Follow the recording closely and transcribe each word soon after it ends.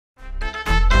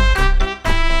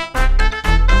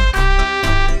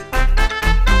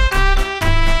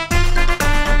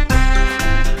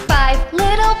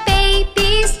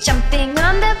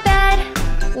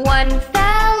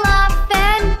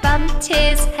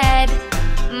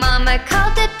Mama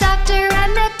called the doctor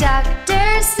and the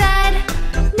doctor said,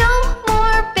 no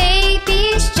more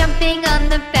babies jumping on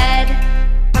the bed.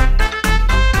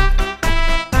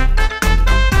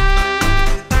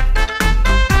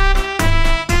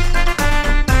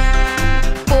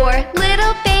 Four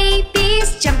little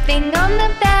babies jumping on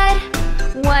the bed.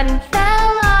 One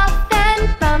fell off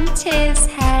and bumped his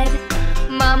head.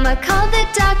 Mama called the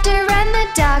doctor and the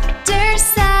doctor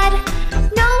said,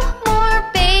 no more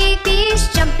babies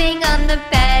jumping on the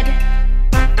bed.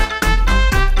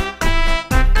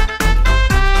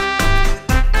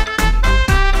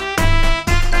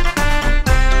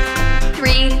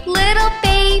 Three little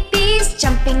babies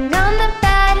jumping on the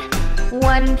bed.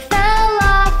 One fell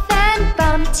off and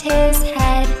bumped his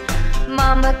head.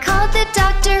 Mama called the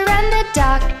doctor and the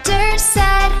doctor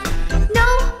said, no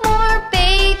more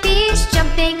babies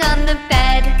jumping on the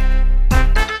bed.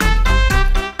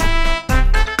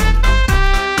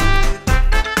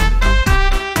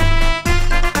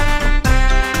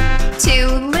 Two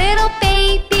little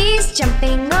babies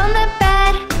jumping on the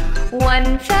bed.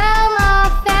 One fell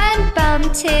off and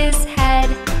bumped his head.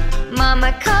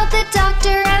 Mama called the doctor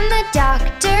and the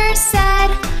doctor said,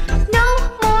 no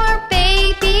more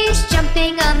babies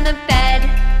jumping on the bed.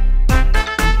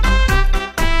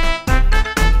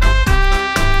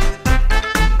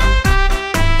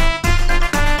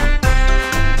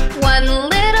 One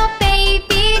little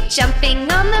baby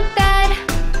jumping on the bed.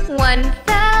 One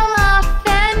fell off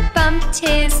and bumped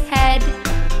his head.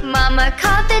 Mama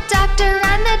called the doctor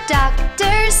and the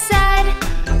doctor said,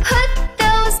 put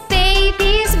those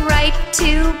babies right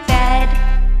to bed.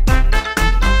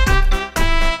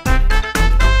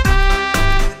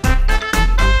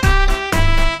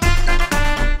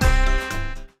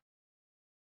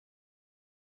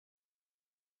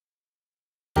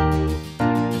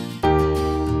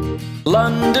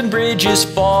 London Bridge is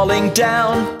falling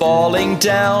down, falling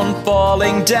down,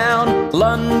 falling down.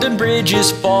 London Bridge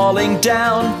is falling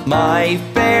down, my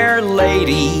fair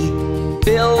lady.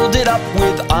 Build it up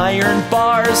with iron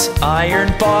bars,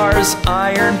 iron bars,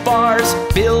 iron bars.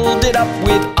 Build it up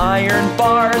with iron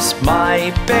bars,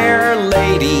 my fair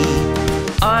lady.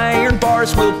 Iron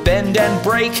bars will bend and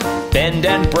break, bend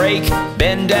and break,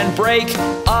 bend and break.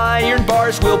 Iron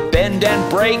bars will bend and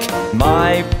break,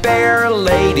 my fair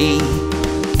lady.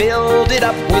 Build it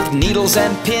up with needles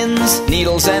and pins,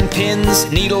 needles and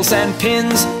pins, needles and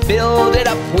pins. Build it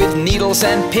up with needles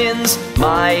and pins,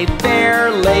 my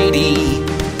fair lady.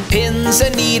 Pins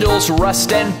and needles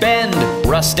rust and bend,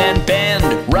 rust and bend,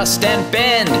 rust and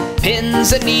bend.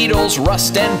 Pins and needles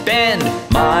rust and bend,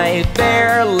 my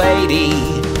fair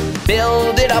lady.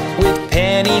 Build it up with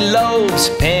penny loaves,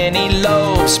 penny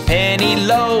loaves, penny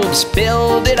loaves.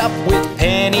 Build it up with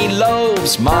penny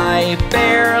loaves, my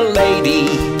fair lady.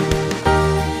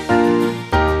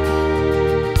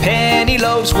 Penny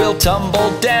loaves will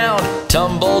tumble down,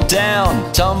 tumble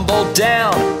down, tumble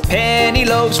down. Penny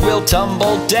loaves will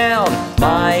tumble down,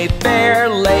 my fair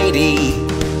lady.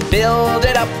 Build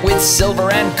it up with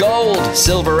silver and gold,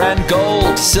 silver and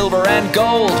gold, silver and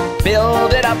gold.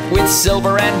 Build it up with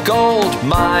silver and gold,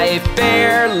 my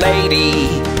fair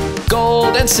lady.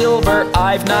 Gold and silver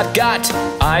I've not got,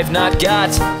 I've not got,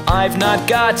 I've not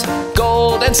got.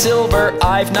 Gold and silver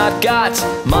I've not got,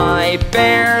 my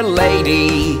fair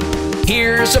lady.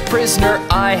 Here's a prisoner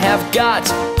I have got,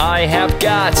 I have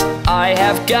got, I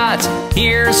have got.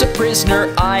 Here's a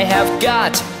prisoner I have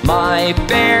got, my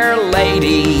fair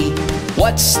lady.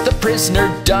 What's the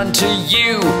prisoner done to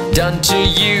you? Done to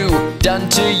you, done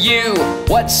to you.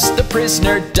 What's the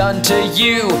prisoner done to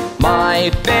you,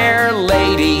 my fair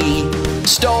lady?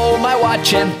 Stole my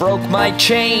watch and broke my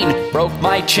chain, broke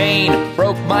my chain,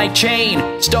 broke my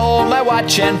chain. Stole my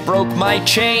watch and broke my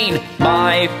chain,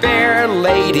 my fair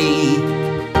lady.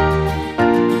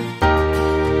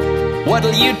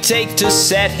 What'll you take to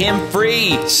set him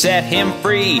free? Set him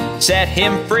free, set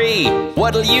him free.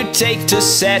 What'll you take to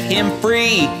set him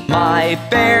free, my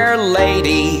fair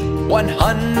lady?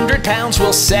 100 pounds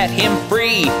will set him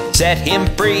free, set him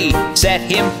free, set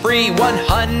him free.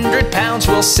 100 pounds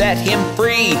will set him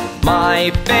free,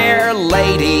 my fair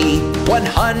lady.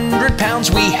 100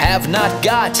 pounds we have not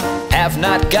got, have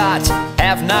not got,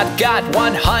 have not got.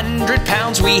 100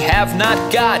 pounds we have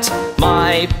not got,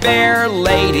 my fair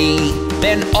lady.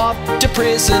 Then off to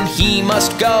prison he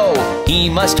must go, he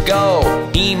must go,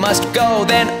 he must go.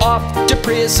 Then off to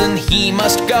prison he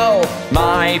must go,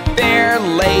 my fair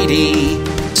lady.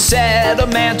 Set a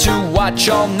man to watch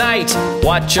all night,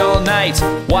 watch all night,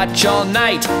 watch all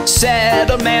night. Set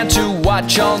a man to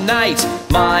watch all night,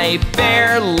 my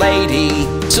fair lady.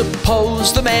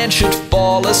 Suppose the man should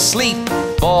fall asleep,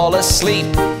 fall asleep,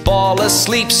 fall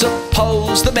asleep.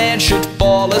 Suppose the man should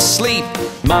fall asleep,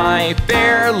 my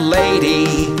fair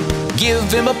lady.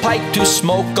 Give him a pipe to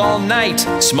smoke all night,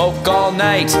 smoke all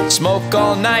night, smoke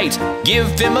all night. Give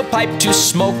him a pipe to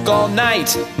smoke all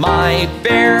night, my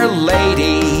fair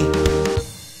lady.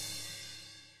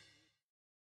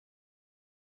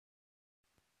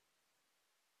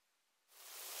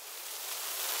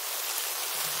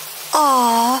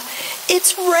 Aw,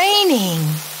 it's raining.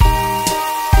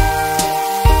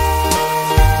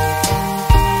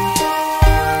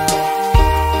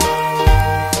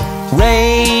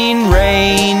 Rain,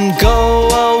 rain, go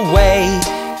away.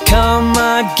 Come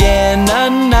again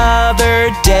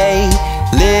another day.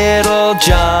 Little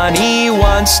Johnny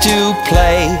wants to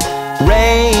play.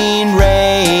 Rain,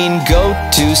 rain, go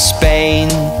to Spain.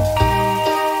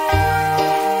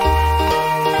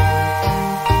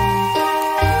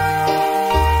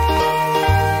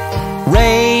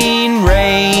 Rain,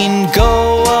 rain,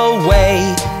 go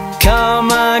away.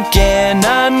 Come again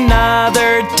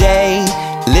another day.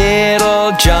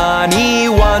 Little Johnny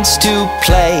wants to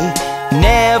play.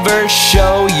 Never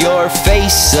show your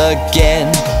face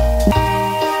again.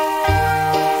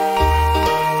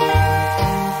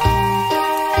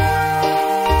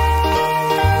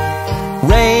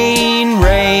 Rain,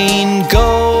 rain,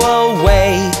 go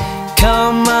away.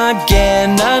 Come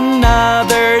again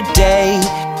another day.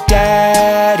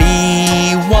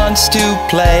 Daddy wants to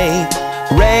play.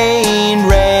 Rain,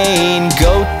 rain,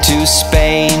 go to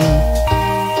Spain.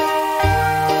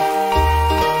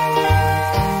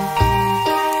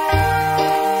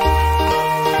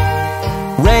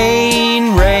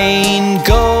 Rain, rain,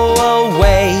 go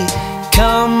away.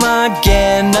 Come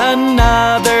again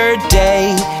another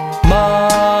day.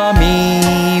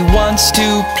 Mommy wants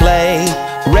to play.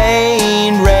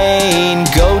 Rain, rain,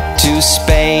 go to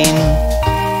Spain.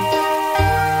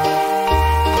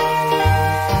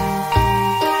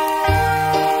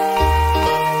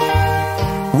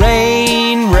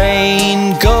 Rain,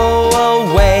 rain, go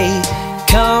away.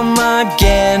 Come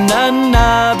again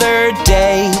another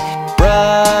day.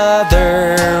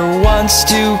 Brother wants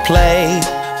to play.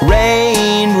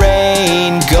 Rain,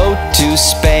 rain, go to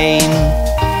Spain.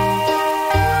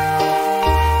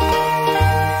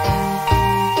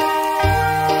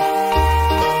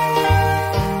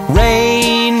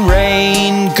 Rain,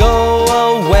 rain, go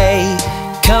away.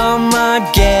 Come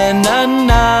again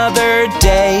another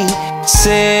day.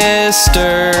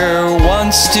 Sister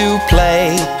wants to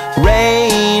play.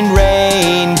 Rain,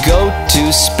 rain, go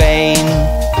to Spain.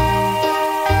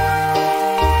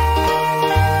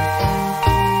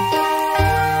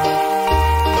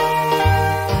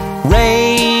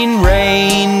 Rain,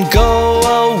 rain, go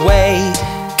away.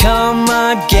 Come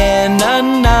again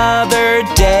another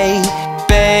day.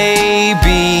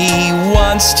 Baby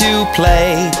wants to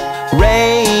play.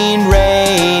 Rain,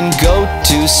 rain, go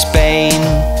to Spain.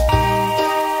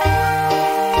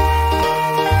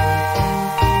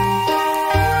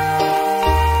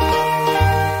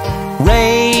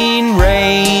 Rain,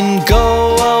 rain,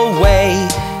 go away.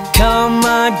 Come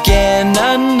again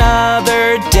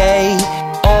another day.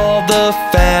 All the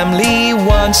family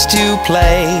wants to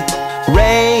play.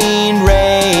 Rain,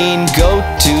 rain, go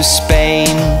to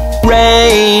Spain.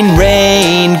 Rain,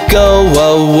 rain, go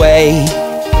away.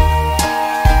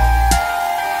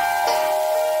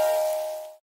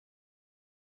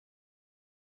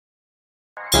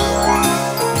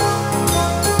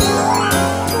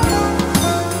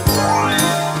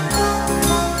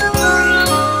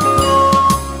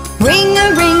 Ring a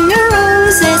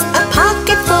roses, a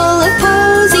pocket full of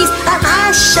posies. A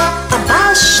asha, a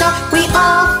basha, we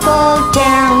all fall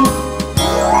down.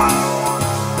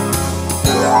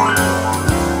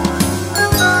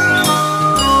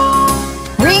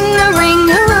 Ring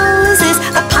a roses,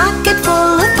 a pocket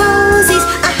full of posies.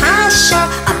 A hasha,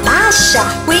 a basha,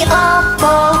 we all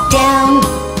fall down.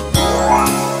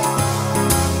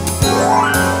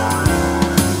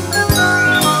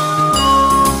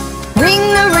 Ring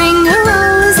a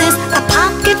roses, a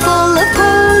pocket full of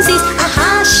posies. A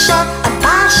hasha, a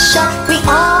basha, we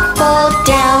all fall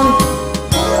down.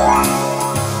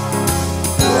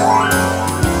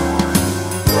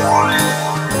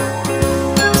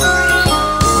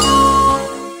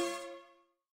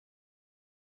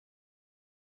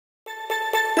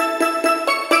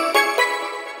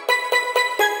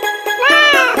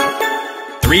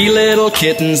 Three little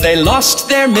kittens, they lost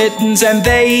their mittens and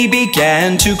they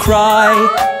began to cry.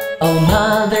 Oh,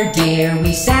 mother dear,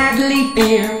 we sadly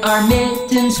fear our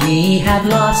mittens we have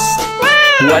lost.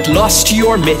 What, lost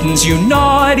your mittens, you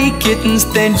naughty kittens?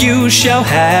 Then you shall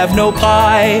have no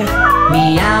pie.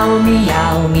 Meow,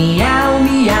 meow, meow,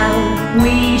 meow.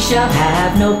 we shall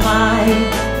have no pie.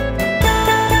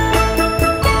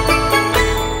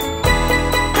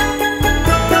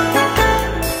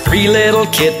 3 little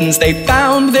kittens, they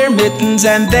found their mittens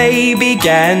and they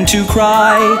began to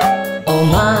cry. Oh,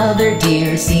 mother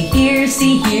dear, see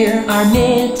here, our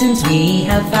mittens we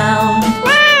have found.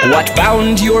 What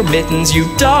found your mittens, you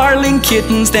darling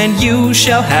kittens? Then you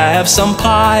shall have some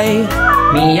pie.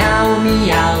 Meow,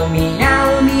 meow,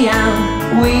 meow,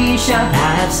 meow, we shall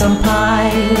have some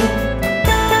pie.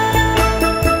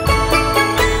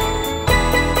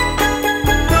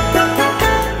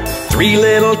 3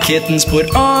 little kittens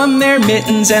put on their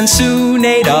mittens and soon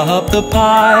ate up the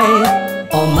pie.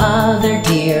 Oh, mother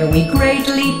dear, we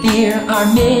greatly fear our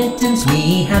mittens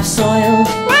we have soiled.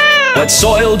 What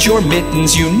soiled your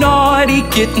mittens, you naughty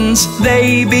kittens?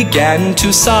 They began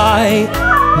to sigh.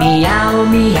 Meow,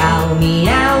 meow,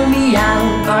 meow,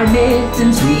 meow, our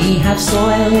mittens we have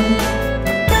soiled.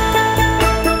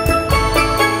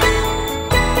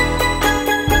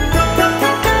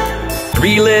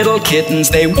 3 little kittens,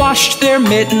 they washed their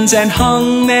mittens and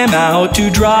hung them out to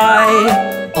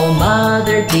dry. Oh,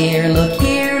 mother dear, look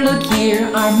here,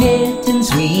 our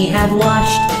mittens we have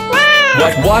washed.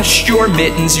 What washed your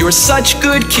mittens? You're such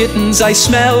good kittens, I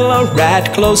smell a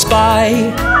rat close by.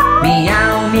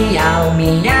 Meow, meow,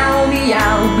 meow,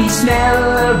 meow, we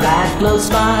smell a rat close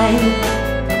by.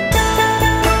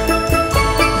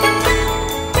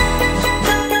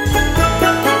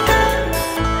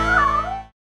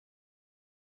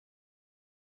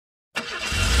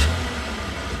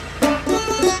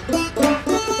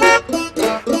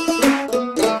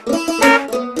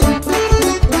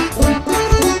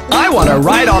 'Wanna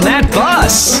ride on that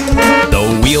bus? The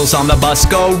wheels on the bus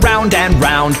go round and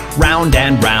round, round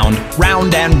and round,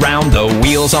 round and round. The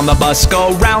wheels on the bus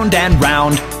go round and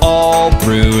round, all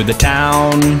through the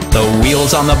town. The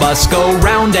wheels on the bus go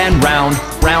round and round,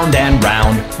 round and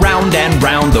round, round and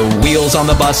round. The wheels on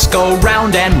the bus go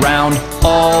round and round,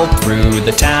 all through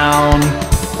the town.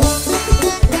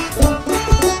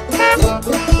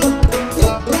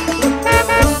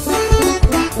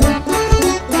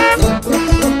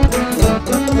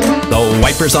 The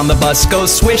wipers on the bus go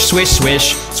swish, swish,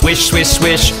 swish, swish, swish,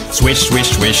 swish, swish, swish,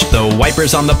 swish. The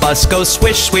wipers on the bus go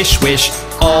swish, swish, swish,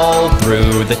 all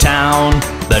through the town.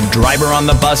 The driver on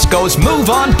the bus goes move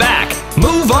on back,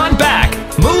 move on back,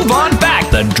 move on back.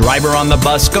 The driver on the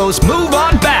bus goes move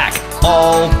on back,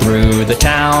 all through the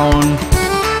town.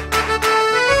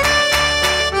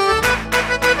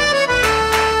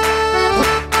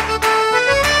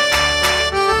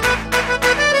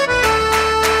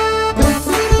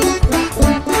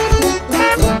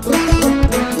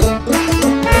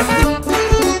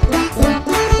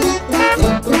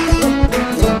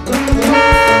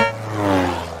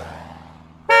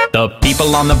 The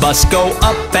people on the bus go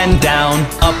up and down,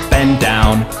 up and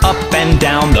down, up and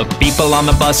down. The people on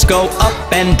the bus go up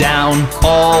and down,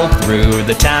 all through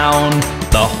the town.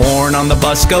 The horn on the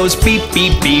bus goes beep,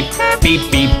 beep, beep, beep,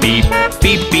 beep, beep,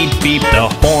 beep, beep, beep. The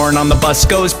horn on the bus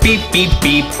goes beep, beep,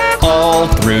 beep, all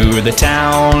through the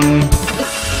town.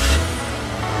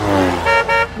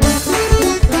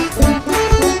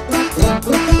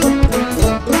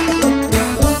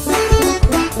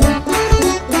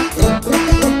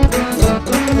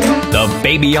 The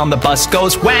baby on the bus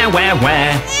goes wah, wah,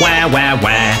 wah, wah, wah,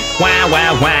 wah, wah,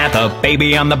 wah, wah. The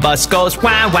baby on the bus goes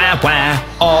wah, wah, wah,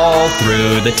 all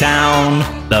through the town.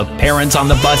 The parents on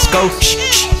the bus go shh,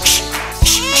 shh,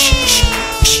 shh, shh,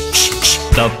 shh, shh, shh.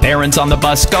 The parents on the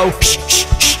bus go shh, shh,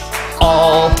 shh,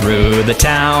 all through the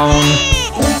town.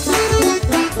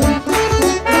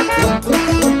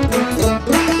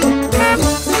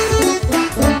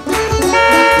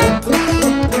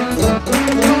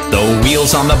 The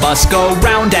wheels on the bus go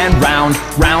round and round,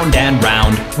 round and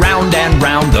round, round and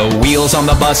round. The wheels on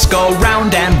the bus go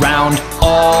round and round,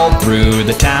 all through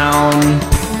the town.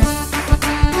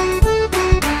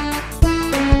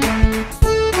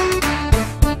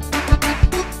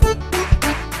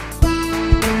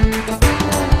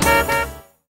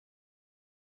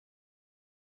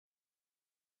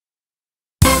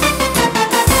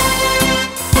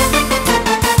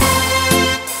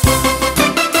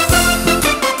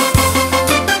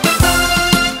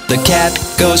 The cat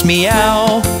goes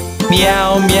meow,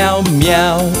 meow, meow,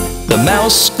 meow. The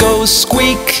mouse goes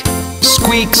squeak,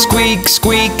 squeak, squeak,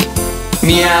 squeak.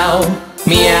 Meow,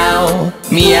 meow,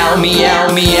 meow,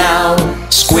 meow, meow.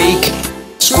 Squeak,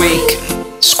 squeak,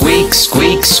 squeak,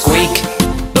 squeak, squeak.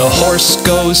 The horse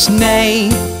goes neigh,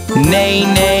 neigh,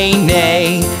 neigh,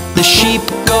 neigh. The sheep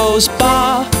goes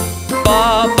baa,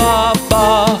 baa, baa,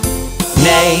 baa.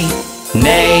 Neigh,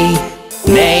 neigh,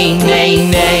 neigh, neigh,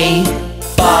 neigh.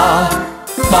 Baa, ba,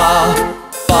 ba,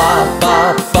 ba,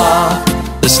 ba, ba.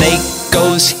 The snake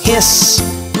goes hiss,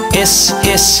 hiss,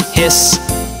 hiss, hiss.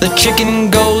 The chicken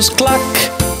goes cluck,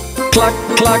 cluck,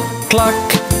 cluck,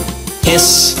 cluck.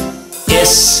 Hiss,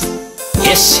 hiss,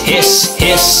 hiss, hiss,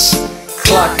 hiss.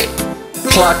 Cluck,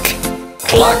 cluck,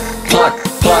 cluck, cluck,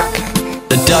 cluck.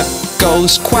 The duck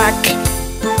goes quack,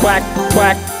 quack,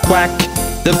 quack, quack.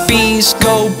 The bees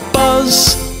go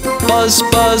buzz, buzz,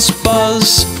 buzz,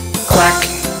 buzz. Quack,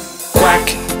 quack,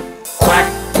 quack,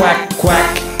 quack,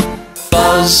 quack.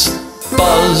 Buzz,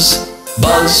 buzz,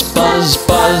 buzz, buzz,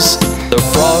 buzz. The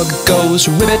frog goes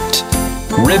ribbit,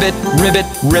 ribbit, ribbit,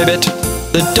 ribbit.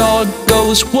 The dog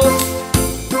goes woof,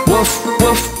 woof,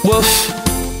 woof, woof.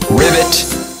 Ribbit,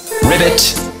 ribbit,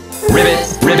 ribbit,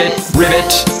 ribbit,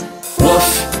 ribbit. Woof,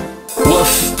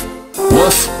 woof,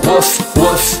 woof, woof,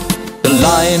 woof. The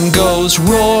lion goes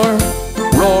roar,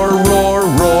 roar, roar,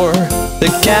 roar. The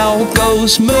cow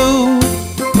goes moo,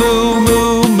 moo,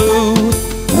 moo, moo.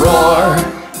 Roar,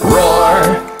 roar,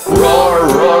 roar,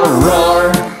 roar, roar.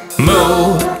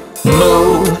 Moo,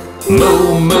 moo,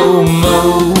 moo, moo,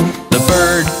 moo. The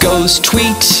bird goes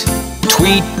tweet,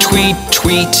 tweet, tweet,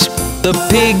 tweet. The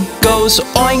pig goes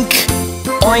oink,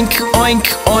 oink, oink,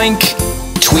 oink.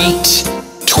 Tweet,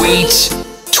 tweet,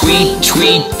 tweet,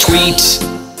 tweet, tweet.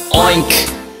 Oink,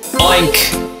 oink,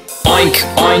 oink,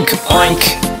 oink, oink.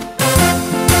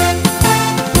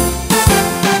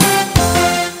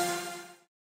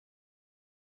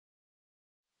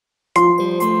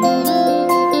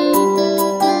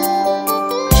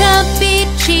 Chubby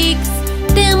cheeks,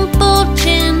 dimple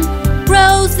chin,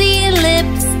 rosy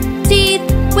lips, teeth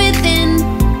within,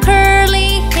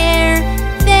 curly hair,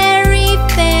 very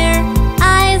fair,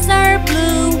 eyes are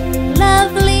blue,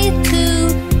 lovely too.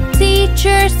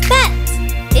 Teacher's pet,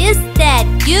 is that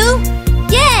you?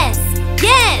 Yes,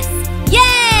 yes,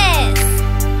 yes!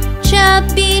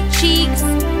 Chubby cheeks,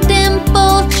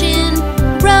 dimple chin,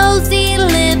 rosy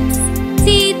lips,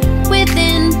 teeth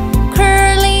within,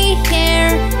 curly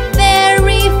hair,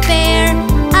 very fair,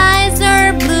 eyes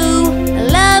are blue,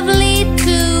 lovely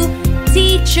too.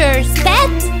 Teacher's pet,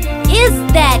 is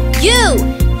that you?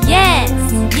 Yes,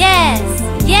 yes,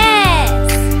 yes!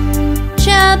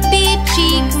 Chubby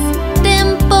cheeks,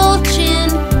 dimple chin,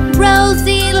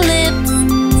 rosy lips,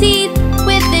 teeth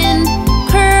within,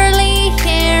 curly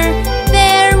hair,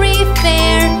 very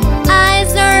fair,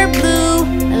 eyes are blue,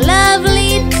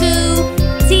 lovely too.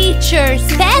 Teacher's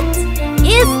pet,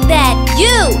 is that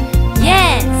you?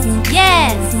 Yes,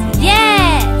 yes,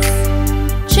 yes!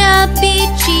 Chubby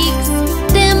cheeks,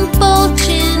 dimple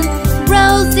chin,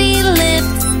 rosy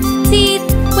lips, teeth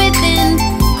within,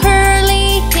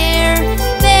 curly hair,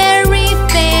 very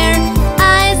fair,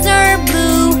 eyes are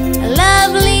blue,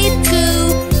 lovely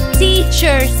too.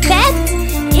 Teacher's pet,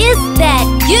 is that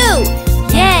you?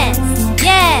 Yes,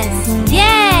 yes,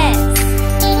 yes!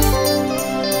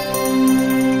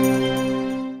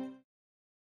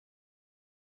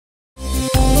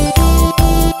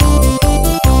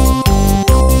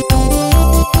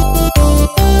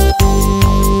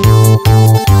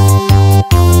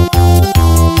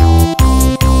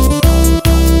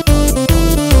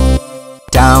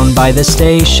 Down by the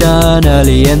station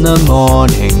early in the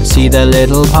morning, see the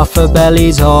little puffer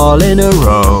bellies all in a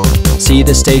row. See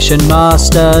the station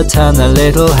master turn the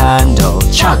little handle.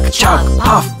 Chuck, chuck,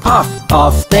 puff, puff,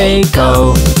 off they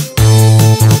go.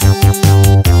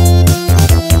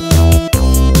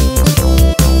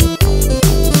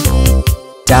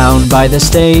 Down by the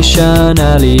station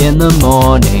early in the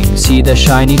morning, see the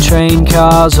shiny train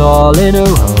cars all in a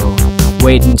row,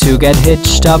 waiting to get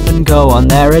hitched up and go on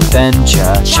their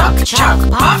adventure. Chuck, chuck,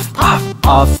 puff, puff,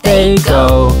 off they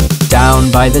go. Down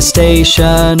by the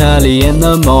station early in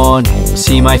the morning,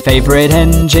 see my favorite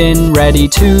engine ready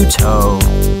to tow.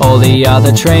 All the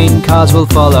other train cars will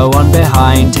follow on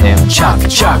behind him. Chuck,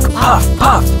 chuck, puff,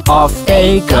 puff, off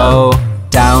they go.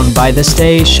 Down by the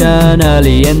station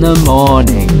early in the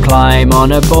morning, climb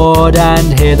on a board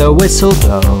and hear the whistle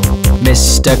blow.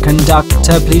 Mr.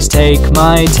 Conductor, please take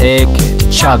my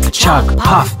ticket. Chug, chug,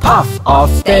 puff, puff,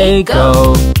 off they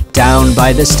go. Down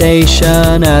by the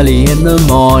station early in the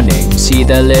morning, see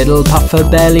the little puffer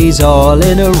bellies all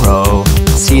in a row.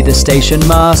 See the station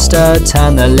master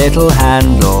turn the little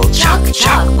handle. Chug,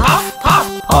 chug, puff,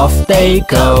 puff, off they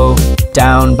go.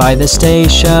 Down by the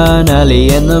station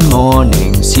early in the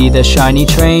morning, see the shiny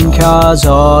train cars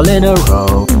all in a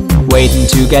row, waiting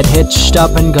to get hitched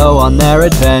up and go on their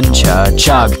adventure.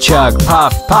 Chug, chug,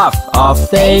 puff, puff, off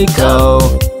they go.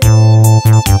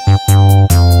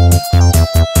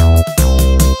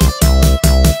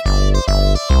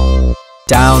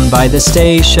 Down by the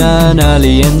station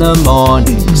early in the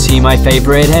morning, see my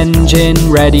favorite engine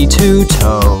ready to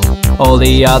tow. All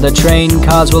the other train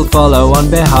cars will follow on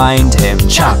behind him.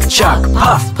 Chuck, chuck,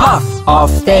 puff, puff,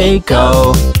 off they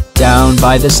go. Down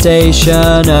by the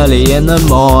station early in the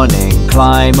morning,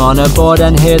 climb on a board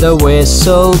and hear the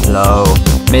whistle blow.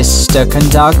 Mr.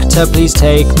 Conductor, please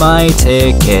take my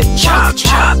ticket. Chuck,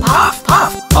 chuck, puff,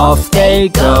 puff, off they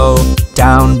go.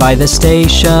 Down by the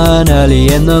station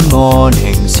early in the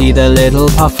morning, see the little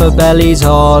puffer bellies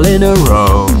all in a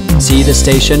row. See the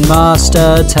station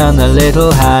master turn the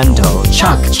little handle.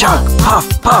 Chuck, chuck,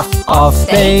 puff, puff, off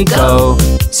they go.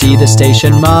 See the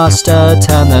station master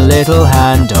turn the little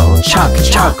handle. Chuck,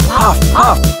 chuck, puff,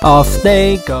 puff, off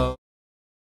they go.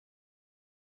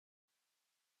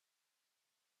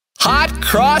 Hot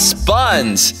cross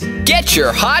buns! Get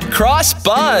your hot cross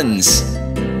buns!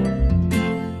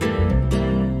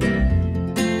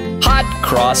 Hot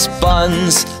cross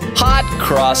buns, hot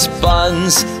cross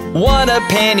buns. 1 a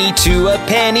penny, 2 a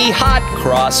penny, hot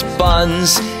cross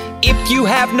buns. If you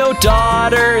have no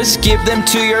daughters, give them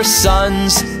to your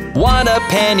sons. 1 a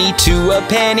penny, 2 a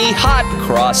penny, hot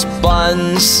cross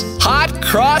buns. Hot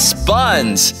cross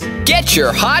buns! Get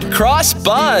your hot cross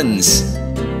buns!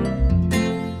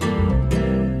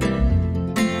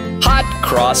 Hot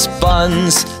cross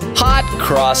buns, hot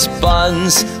cross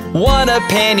buns. 1 a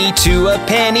penny, 2 a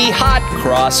penny, hot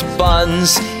cross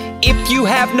buns. If you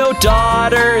have no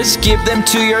daughters, give them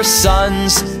to your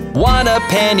sons. 1 a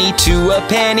penny, 2 a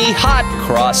penny, hot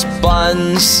cross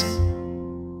buns.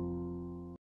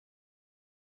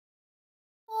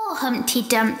 Poor Humpty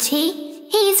Dumpty,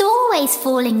 he's always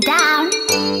falling down.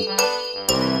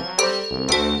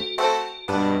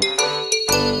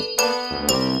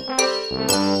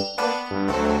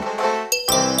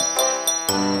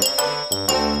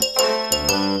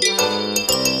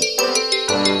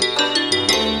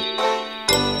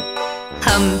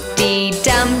 Humpty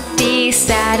Dumpty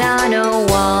sat on a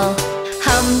wall.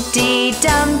 Humpty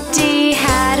Dumpty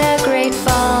had a great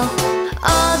fall.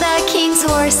 All the king's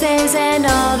horses and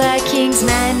all the king's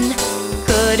men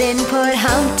couldn't put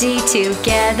Humpty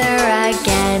together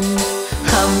again.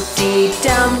 Humpty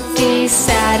Dumpty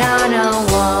sat on a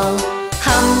wall.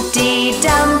 Humpty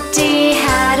Dumpty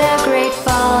had a great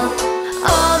fall.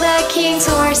 All the king's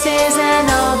horses and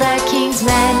all the king's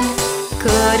men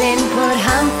couldn't put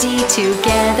Humpty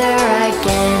together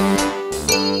again.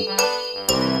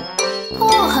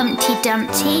 Poor Humpty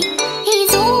Dumpty,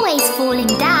 he's always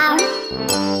falling down.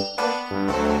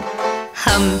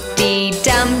 Humpty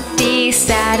Dumpty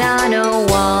sat on a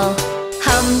wall.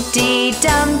 Humpty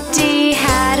Dumpty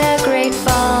had a great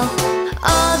fall.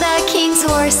 All the king's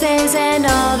horses and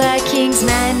all the king's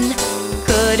men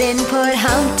couldn't put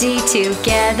Humpty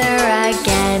together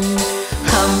again.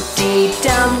 Humpty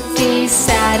Dumpty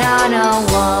sat on a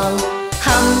wall.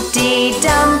 Humpty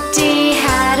Dumpty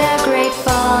had a great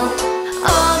fall.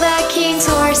 All the king's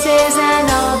horses and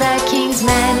all the king's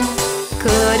men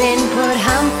couldn't put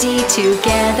Humpty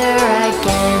together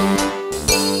again.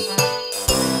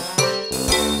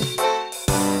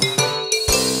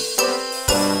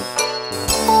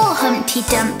 Poor Humpty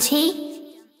Dumpty.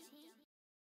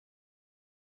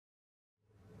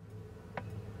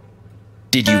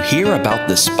 Did you hear about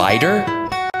the spider?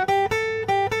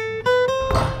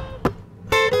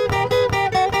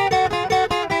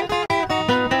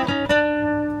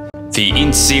 The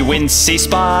incy-wincy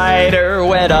spider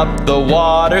went up the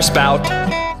water spout.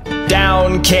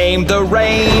 Down came the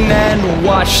rain and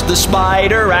washed the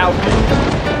spider out.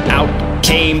 Out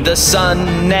came the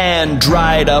sun and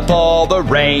dried up all the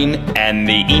rain. And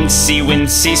the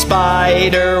incy-wincy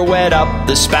spider went up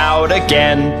the spout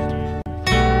again.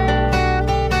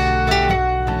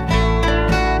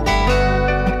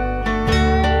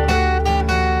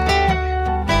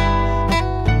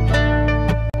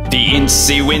 The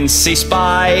incy-wincy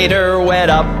spider went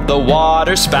up the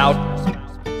water spout.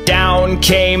 Down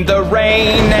came the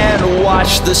rain and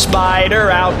washed the spider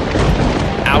out.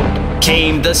 Out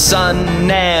came the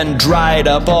sun and dried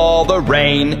up all the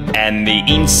rain. And the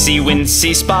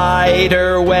incy-wincy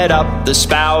spider went up the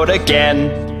spout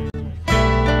again.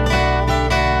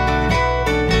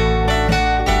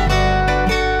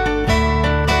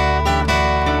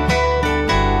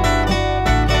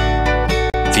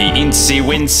 The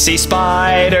incy-wincy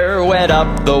spider went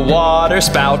up the water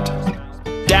spout.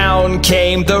 Down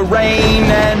came the rain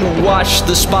and washed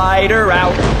the spider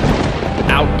out.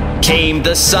 Out came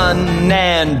the sun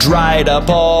and dried up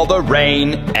all the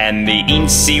rain. And the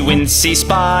incy-wincy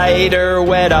spider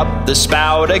went up the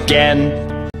spout again.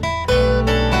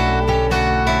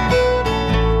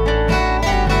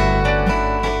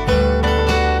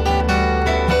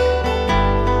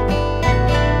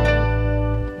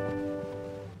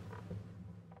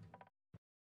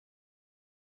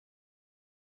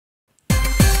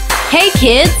 Hey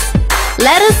kids,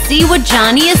 let us see what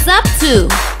Johnny is up to.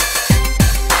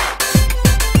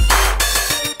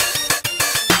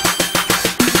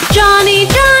 Johnny,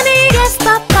 Johnny, yes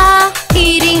papa.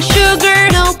 Eating sugar,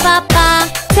 no papa.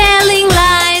 Telling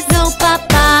lies, no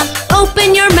papa.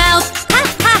 Open your mouth, ha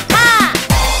ha ha.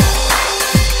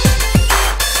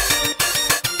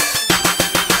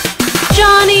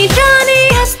 Johnny, Johnny,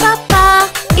 yes papa.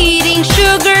 Eating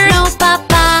sugar, no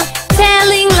papa.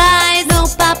 Telling lies, no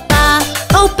papa.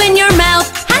 Open your mouth,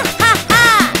 ha ha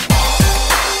ha.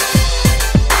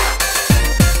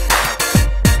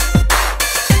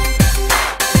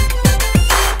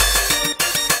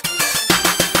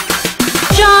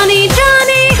 Johnny,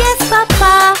 Johnny, yes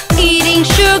papa. Eating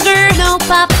sugar, no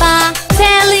papa.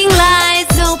 Telling lies,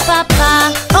 no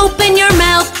papa. Open your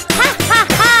mouth, ha ha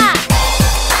ha.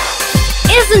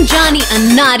 Isn't Johnny a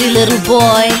naughty little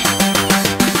boy?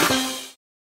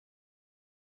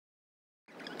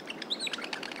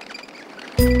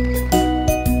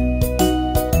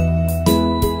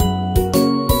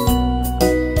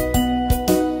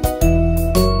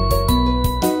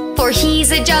 For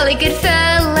he's a jolly good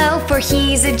fellow, for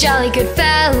he's a jolly good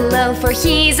fellow, for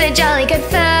he's a jolly good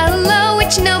fellow,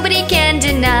 which nobody can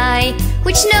deny,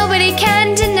 which nobody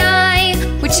can deny,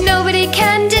 which nobody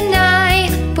can deny.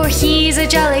 For he's a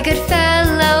jolly good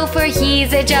fellow, for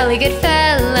he's a jolly good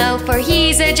fellow, for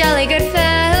he's a jolly good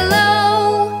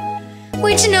fellow,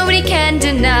 which nobody can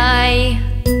deny.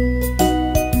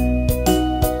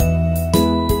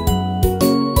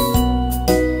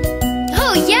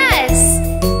 Oh yes!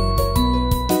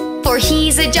 For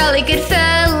he's a jolly good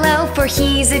fellow, for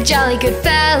he's a jolly good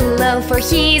fellow, for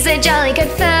he's a jolly good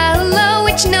fellow,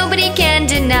 which nobody can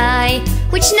deny,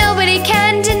 which nobody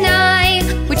can deny,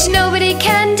 which nobody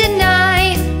can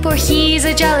deny. For he's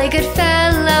a jolly good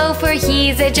fellow, for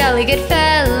he's a jolly good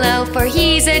fellow, for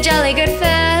he's a jolly good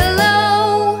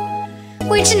fellow,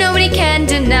 which nobody can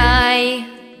deny.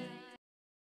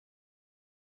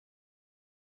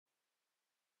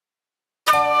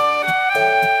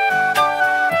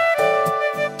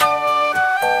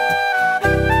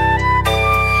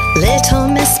 Little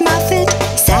Miss Muffet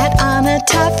sat on a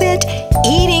tuffet,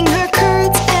 eating her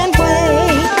curds and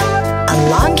whey.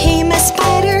 Along came a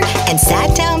spider and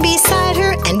sat down beside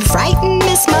her and frightened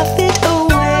Miss Muffet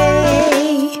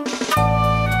away.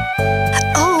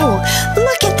 Oh,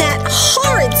 look at that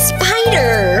horrid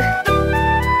spider!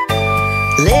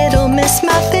 Little Miss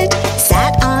Muffet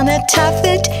sat on a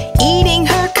tuffet, eating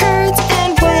her curds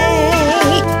and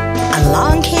whey.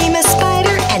 Along came a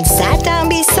spider and sat down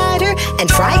beside her and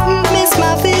frightened Miss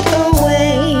Muffet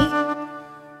away.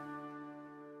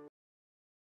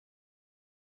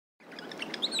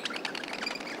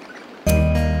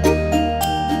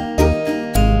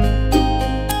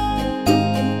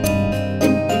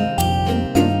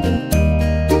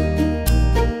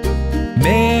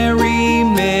 Mary,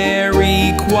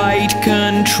 Mary, quite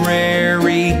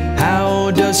contrary,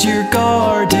 how does your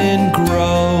garden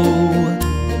grow?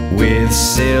 With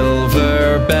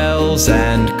silver bells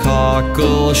and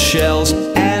cockle shells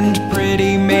and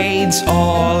pretty maids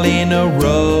all in a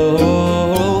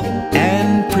row,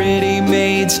 and pretty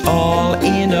maids all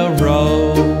in a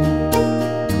row.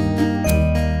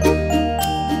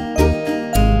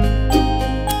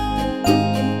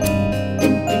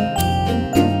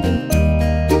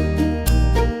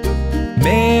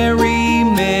 Mary,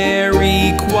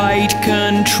 Mary, quite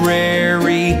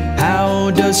contrary,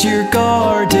 how does your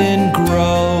garden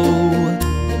grow?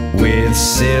 With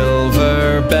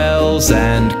silver bells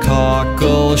and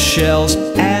cockle shells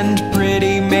and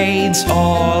pretty maids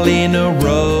all in a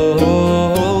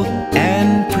row,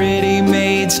 and pretty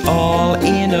maids all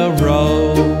in a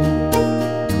row.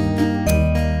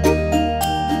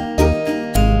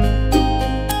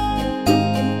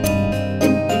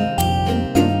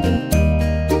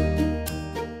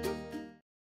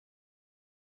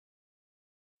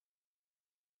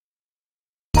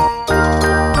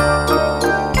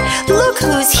 Look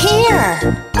who's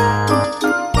here!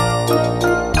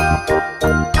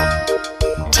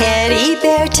 Teddy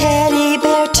bear,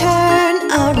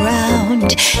 turn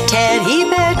around. Teddy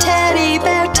bear,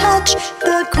 touch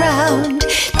the ground.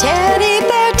 Teddy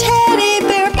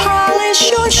bear,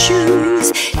 polish your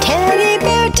shoes. Teddy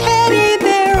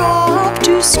bear, off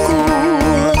to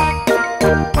school.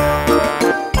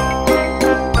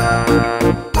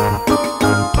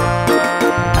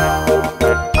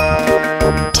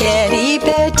 Teddy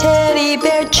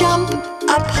bear, jump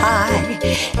up high.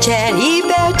 Teddy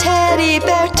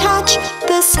bear, touch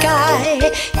the sky.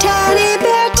 Teddy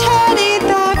bear,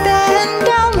 bend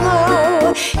down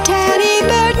low. Teddy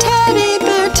bear,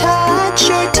 touch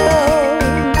your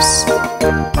toes.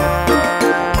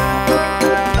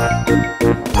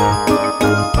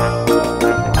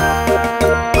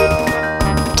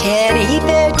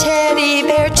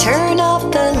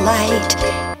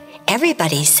 night.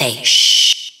 Everybody say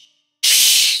shh,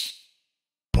 shh.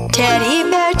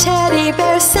 Teddy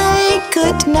bear, say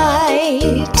good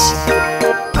night.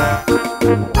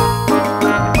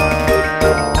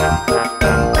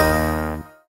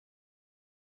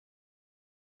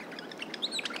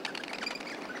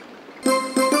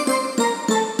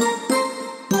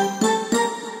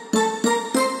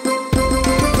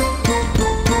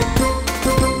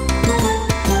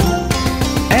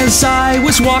 As I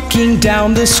was walking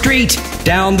down the street,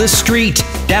 down the street,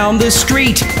 down the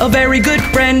street, a very good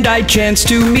friend I chanced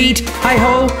to meet.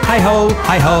 Hi-ho, hi-ho,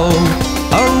 hi-ho.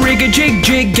 A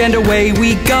rig-a-jig-jig and away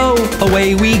we go,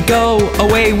 away we go,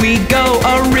 away we go.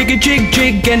 A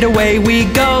rig-a-jig-jig and away we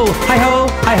go. Hi-ho,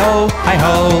 hi-ho,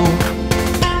 hi-ho.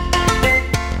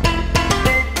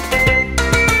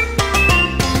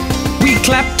 We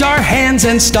clapped our hands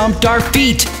and stomped our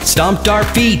feet, stomped our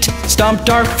feet, stomped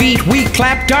our feet. We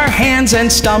clapped our hands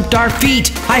and stomped our feet.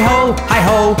 Hi-ho,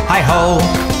 hi-ho, hi-ho.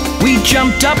 We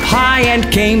jumped up high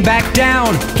and came back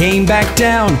down, came back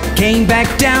down, came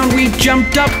back down. We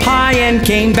jumped up high and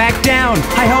came back down.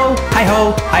 Hi-ho,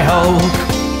 hi-ho, hi-ho.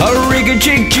 A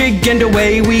rig-a-jig-jig and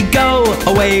away we go,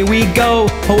 away we go,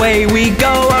 away we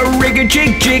go. A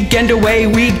rig-a-jig-jig and away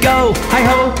we go.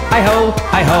 Hi-ho, hi-ho,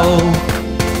 hi-ho.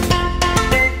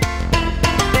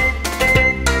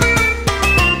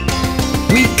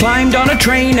 We climbed on a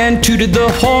train and tooted the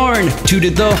horn,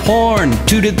 tooted the horn,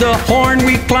 tooted the horn.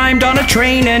 We climbed on a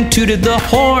train and tooted the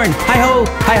horn. Hi-ho,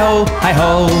 hi-ho,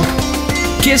 hi-ho.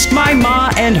 Kissed my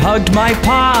ma and hugged my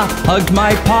pa, hugged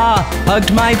my pa,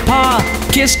 hugged my pa.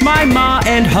 Kissed my ma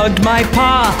and hugged my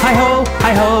pa. Hi-ho,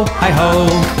 hi-ho, hi-ho.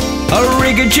 A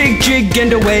rig-a-jig-jig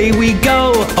and away we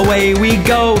go, away we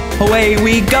go, away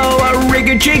we go. A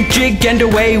rig-a-jig-jig and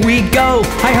away we go.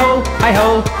 Hi-ho,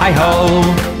 hi-ho,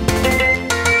 hi-ho.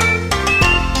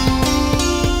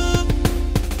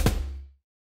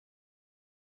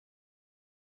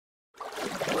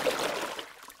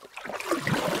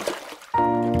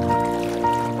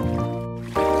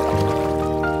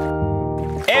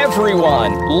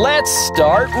 Everyone, let's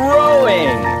start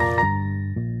rowing!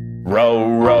 Row,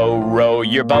 row, row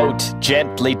your boat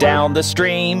gently down the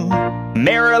stream.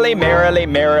 Merrily, merrily,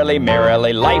 merrily,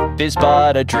 merrily, life is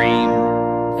but a dream.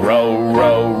 Row,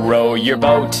 row, row your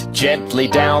boat gently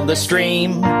down the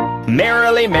stream.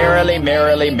 Merrily, merrily,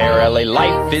 merrily, merrily,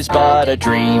 life is but a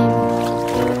dream.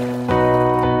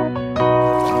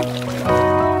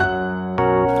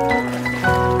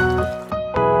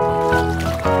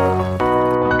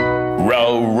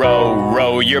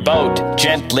 Row your boat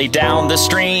gently down the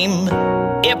stream.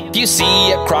 If you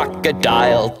see a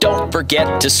crocodile, don't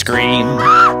forget to scream.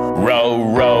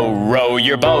 Row, row, row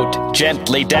your boat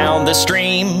gently down the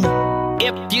stream.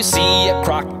 If you see a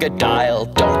crocodile,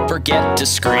 don't forget to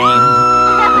scream.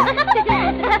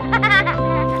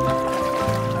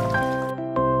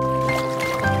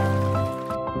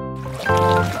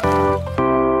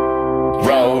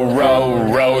 Row,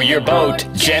 row, row your boat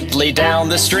gently down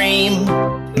the stream.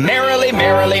 Merrily,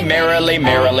 merrily, merrily,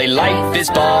 merrily, life is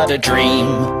but a dream.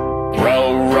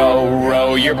 Row, row,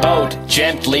 row your boat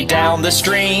gently down the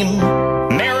stream.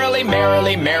 Merrily,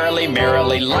 merrily, merrily,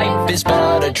 merrily, life is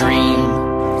but a dream.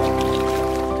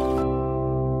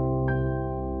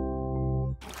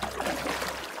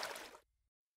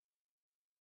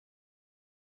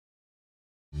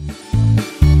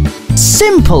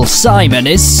 Simple Simon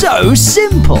is so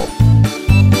simple.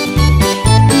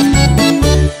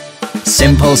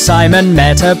 Simple Simon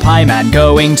met a pie man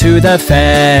going to the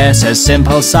fair. Says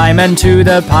Simple Simon to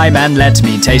the pie man, let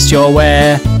me taste your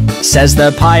ware. Says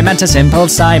the pie man to Simple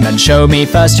Simon, show me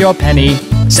first your penny.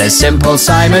 Says Simple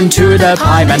Simon to the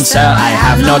pie man, sir, I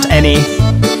have not any.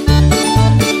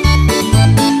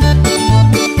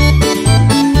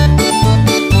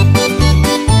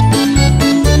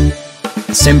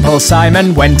 Simple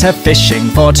Simon went a-fishing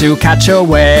for to catch a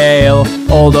whale.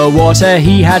 All the water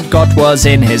he had got was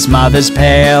in his mother's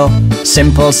pail.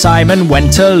 Simple Simon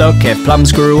went to look if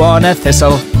plums grew on a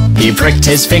thistle. He pricked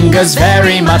his fingers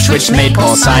very much, which made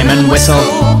poor Simon whistle.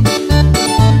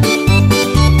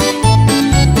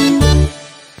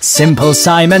 Simple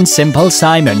Simon,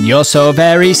 you're so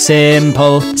very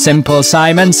simple. Simple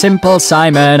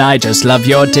Simon, I just love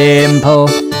your dimple.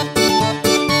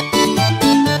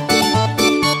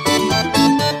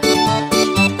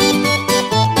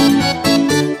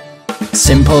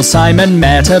 Simple Simon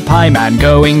met a pie man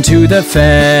going to the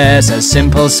fair. Says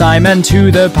Simple Simon to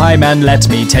the pie man, let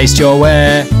me taste your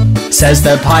ware. Says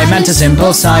the pie man to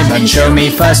Simple Simon, show me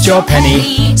first your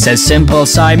penny. Says Simple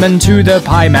Simon to the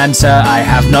pie man, sir, I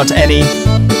have not any.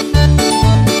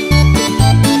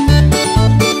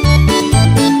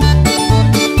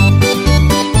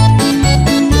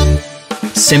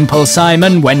 Simple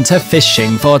Simon went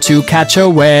a-fishing for to catch a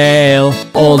whale.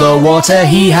 All the water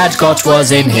he had got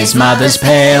was in his mother's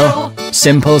pail.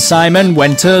 Simple Simon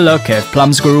went to look if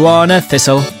plums grew on a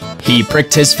thistle. He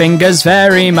pricked his fingers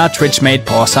very much, which made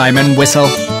poor Simon whistle.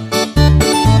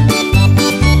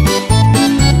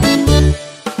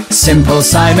 Simple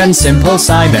Simon,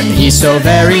 he's so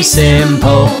very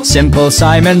simple. Simple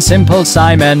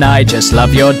Simon, I just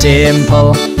love your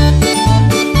dimple.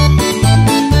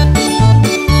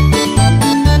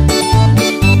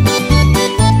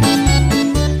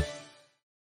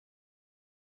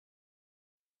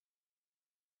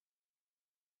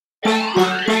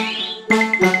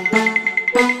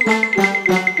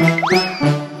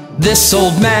 This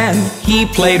old man, he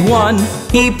played one.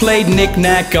 He played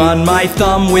knick-knack on my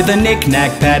thumb. With a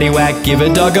knick-knack, paddywhack, give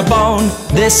a dog a bone.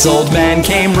 This old man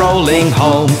came rolling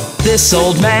home. This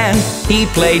old man, he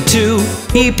played two.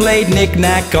 He played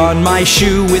knick-knack on my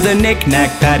shoe. With a knick-knack,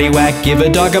 paddywhack, give a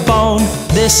dog a bone.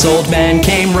 This old man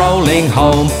came rolling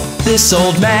home. This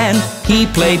old man, he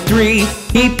played three.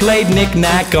 He played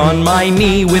knick-knack on my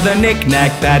knee. With a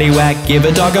knick-knack, paddywhack, give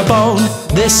a dog a bone.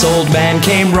 This old man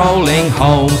came rolling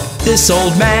home. This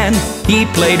old man, he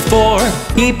played four.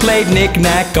 He played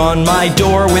knick-knack on my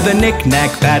door. With a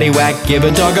knick-knack, paddywhack, give a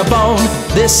dog a bone.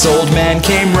 This old man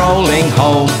came rolling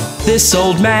home. This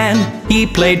old man, he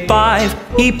played five.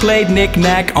 He played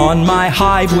knick-knack on my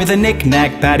hive. With a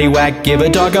knick-knack, paddywhack, give a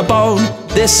dog a bone.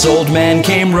 This old man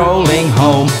came rolling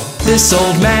home. This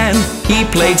old man, he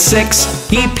played six.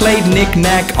 He played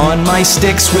knick-knack on my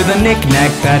sticks. With a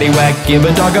knick-knack, paddywhack, give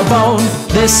a dog a bone.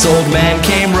 This old man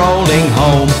came rolling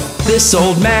home. This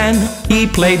old man, he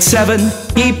played seven.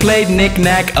 He played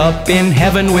knick-knack up in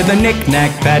heaven. With a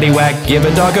knick-knack, paddywhack, give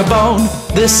a dog a bone.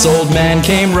 This old man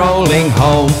came rolling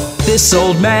home. This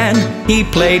old man, he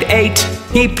played eight.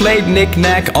 He played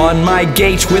knick-knack on my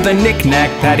gate. With a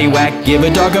knick-knack, paddywhack, give a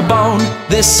dog a bone.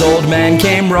 This old man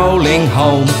came rolling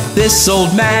home. This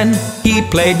old man, he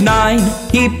played nine.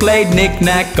 He played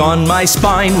knick-knack on my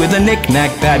spine. With a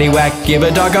knick-knack, paddywhack, give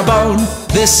a dog a bone.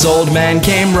 This old man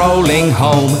came rolling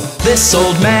home. This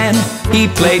old man, he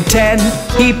played 10.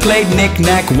 He played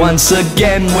knick-knack once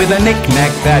again. With a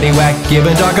knick-knack, paddywhack, give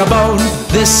a dog a bone.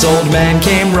 This old man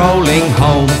came rolling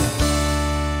home.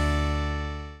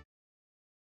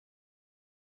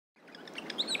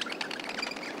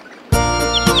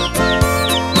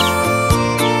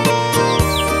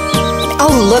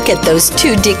 Oh, look at those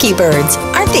two dicky birds.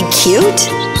 Aren't they cute?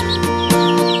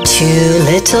 Two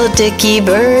little dicky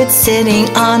birds sitting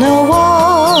on a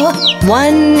wall.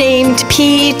 One named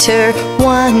Peter,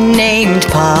 one named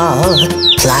Paul.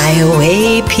 Fly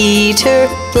away, Peter,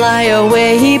 fly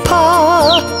away,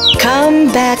 Paul.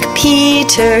 Come back,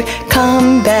 Peter,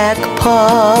 come back,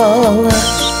 Paul.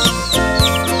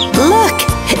 Look,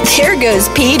 there goes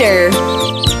Peter.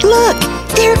 Look,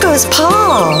 there goes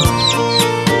Paul.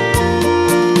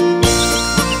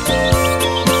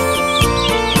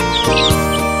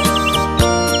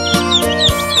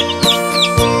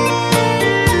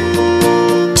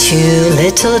 Two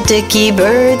little dicky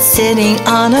birds sitting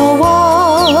on a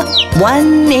wall.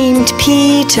 One named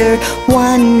Peter,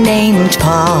 one named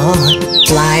Paul.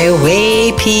 Fly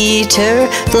away, Peter,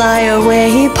 fly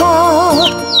away,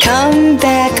 Paul. Come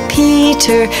back,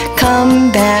 Peter,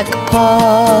 come back,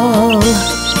 Paul.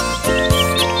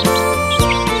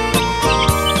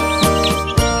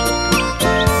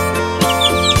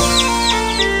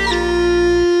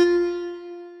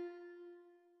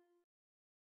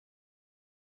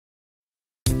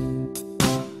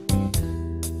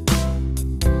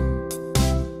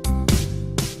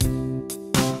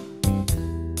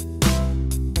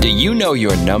 Do you know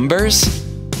your numbers?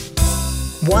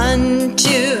 1,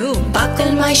 2,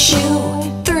 buckle my shoe.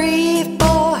 3,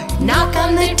 4, knock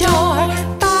on the door.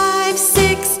 5,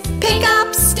 6, pick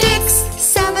up sticks.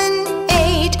 7,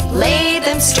 8, lay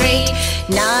them straight.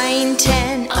 9,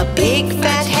 10, a big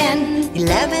fat hen.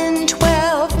 11,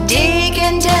 12, dig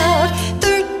and delve.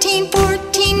 13,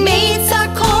 14, maids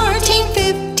are courting.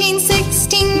 15,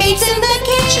 16, maids in the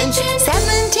kitchen.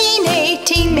 17,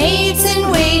 18, maids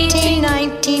in waiting.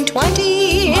 19,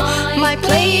 20, my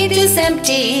plate is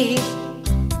empty.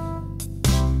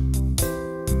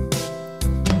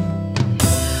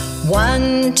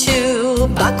 1, 2,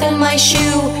 buckle my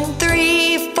shoe.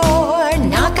 3, 4,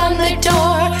 knock on the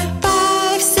door.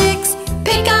 5, 6,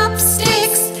 pick up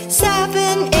sticks.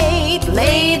 7, 8,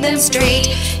 lay them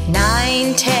straight.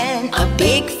 9, 10, a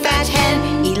big fat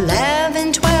hen.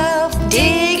 11, 12,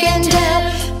 dig and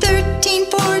delve. 13,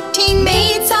 14,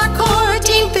 maids are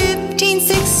courting. 15,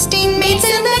 16, maids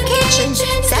in the kitchen.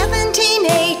 17,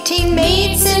 18,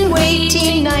 maids in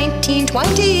waiting. 19,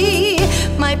 20,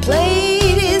 my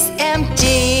plate is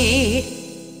empty.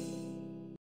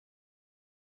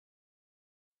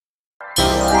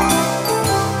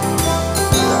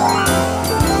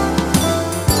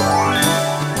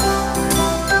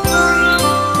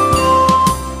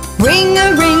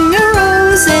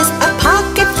 Ring-a-ring-a-roses, a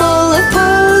pocket full of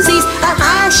posies.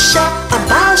 A-ha-sha,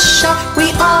 a-ba-sha, we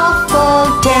all fall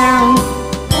down.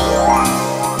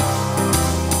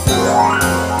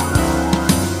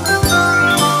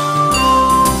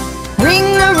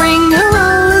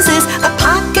 Ring-a-ring-a-roses, a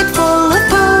pocket full of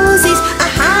posies.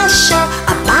 A-ha-sha,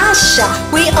 a-ba-sha,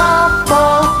 we all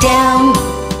fall down.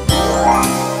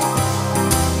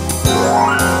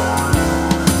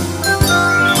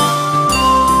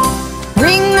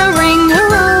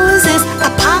 Ring-a-ring-a-roses, a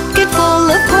pocket full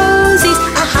of posies.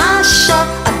 A-ha-sha,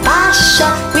 a-ba-sha,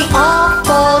 we all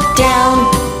fall down.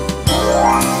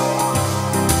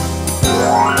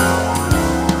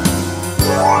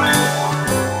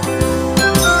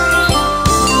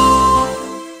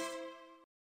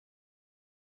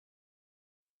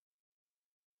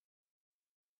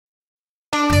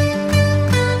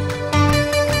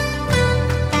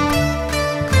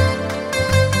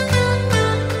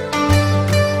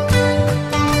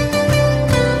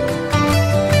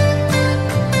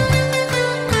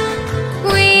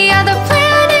 We are the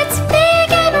planets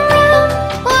big and round.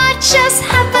 Watch us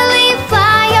happily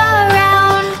fly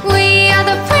around. We are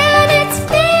the planets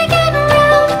big and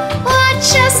round. Watch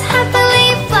us happily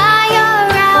fly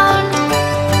around.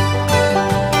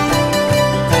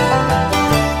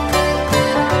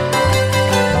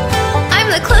 I'm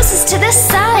the closest to the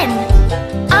sun.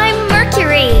 I'm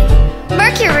Mercury,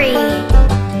 Mercury.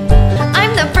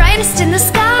 I'm the brightest in the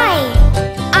sky.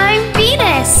 I'm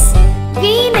Venus,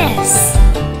 Venus.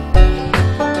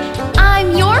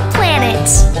 I'm your planet.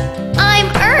 I'm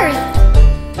Earth,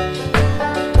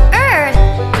 Earth.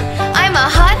 I'm a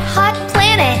hot, hot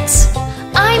planet.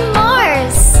 I'm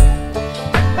Mars,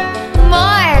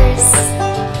 Mars.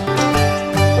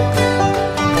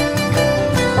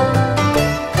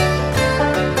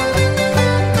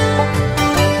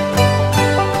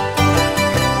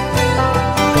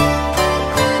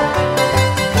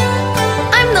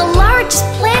 I'm the largest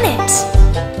planet.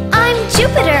 I'm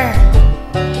Jupiter,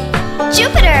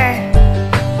 Jupiter.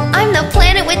 I'm the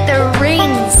planet with the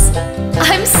rings.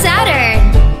 I'm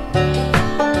Saturn,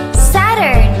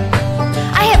 Saturn.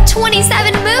 I have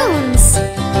 27 moons.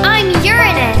 I'm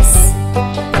Uranus,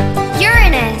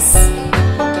 Uranus.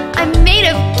 I'm made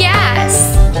of gas.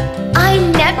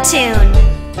 I'm Neptune,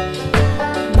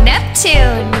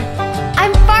 Neptune.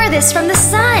 I'm farthest from the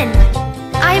sun.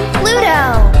 I'm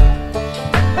Pluto,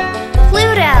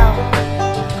 Pluto.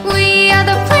 We are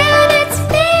the planets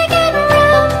big and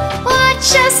round.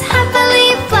 Watch us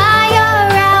happily fly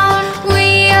around.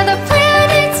 We are the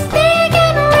planets big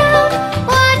and round.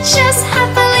 Watch us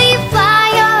happily fly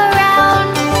around.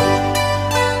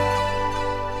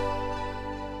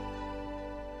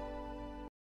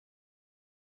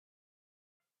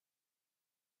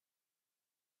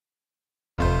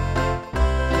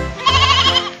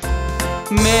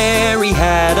 Mary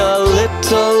had a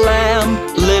little lamb,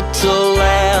 little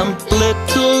lamb,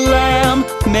 little lamb.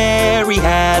 Mary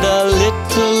had a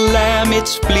little lamb,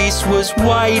 its fleece was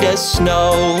white as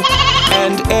snow.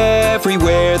 And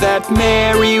everywhere that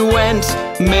Mary went,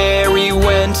 Mary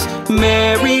went,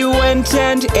 Mary went.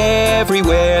 And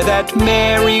everywhere that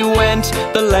Mary went,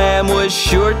 the lamb was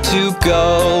sure to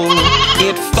go.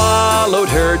 It followed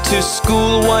her to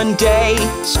school one day,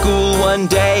 school one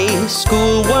day,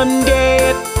 school one day.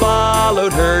 It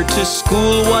followed her to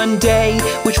school one day,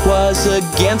 which was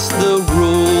against the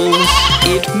rules.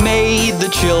 It made the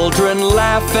children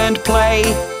laugh and play,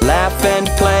 laugh and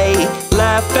play,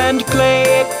 laugh and play.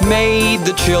 It made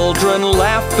the children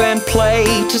laugh and play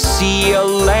to see a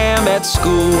lamb at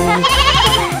school.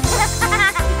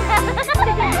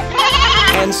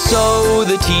 And so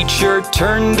the teacher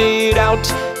turned it out,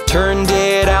 turned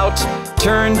it out,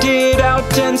 turned it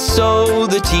out. And so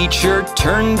the teacher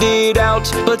turned it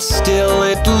out, but still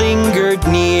it lingered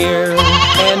near.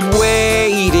 And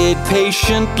waited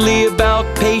patiently about,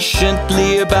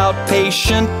 patiently about,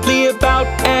 patiently about.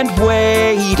 And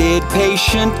waited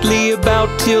patiently about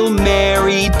till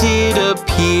Mary did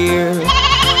appear.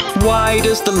 Why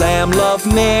does the lamb love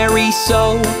Mary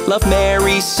so? Love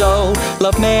Mary so,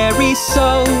 love Mary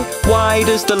so. Why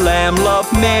does the lamb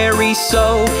love Mary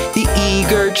so? The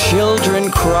eager children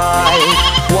cry.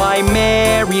 Why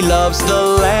Mary loves the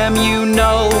lamb, you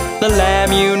know, the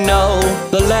lamb, you know,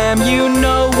 the lamb, you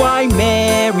know. Why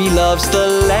Mary loves the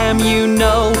lamb, you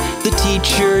know, the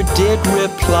teacher did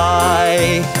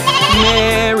reply.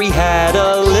 Mary had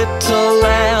a little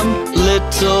lamb,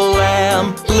 little little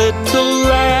lamb, little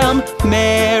lamb.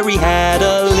 Mary had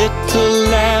a little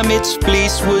lamb, its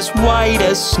fleece was white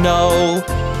as snow.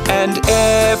 And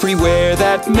everywhere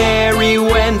that Mary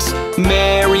went,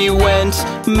 Mary went,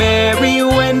 Mary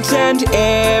went. And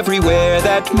everywhere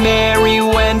that Mary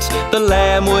went, the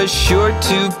lamb was sure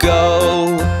to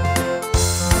go.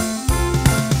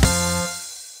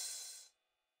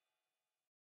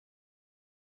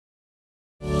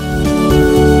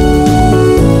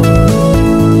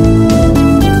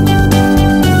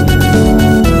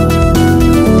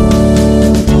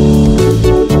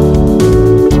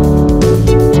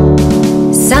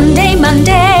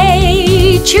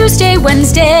 Tuesday,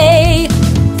 Wednesday,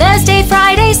 Thursday,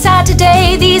 Friday,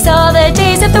 Saturday, these are the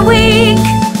days of the week.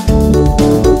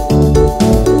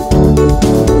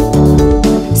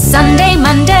 Sunday,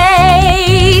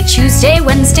 Monday, Tuesday,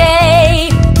 Wednesday,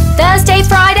 Thursday,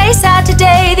 Friday,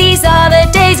 Saturday, these are the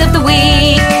days of the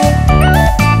week.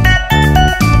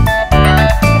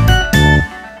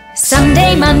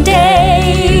 Sunday,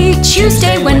 Monday,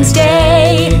 Tuesday,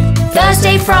 Wednesday,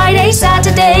 Thursday, Friday,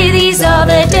 Saturday, these are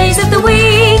the days of the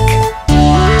week.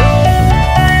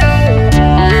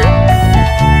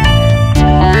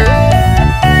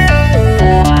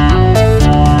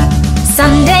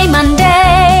 Sunday,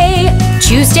 Monday,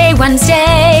 Tuesday,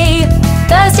 Wednesday,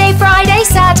 Thursday, Friday,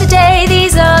 Saturday,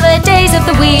 these are the days of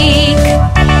the week.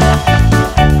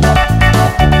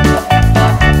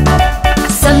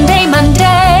 Sunday,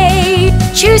 Monday,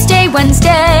 Tuesday,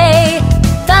 Wednesday,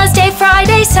 Thursday,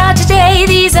 Friday, Saturday,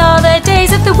 these are the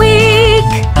days of the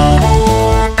week.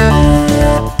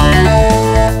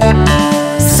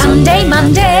 Sunday,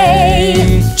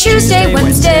 Monday, Tuesday,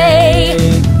 Wednesday,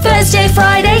 Thursday,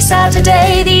 Friday,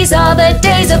 Saturday, these are the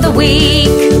days of the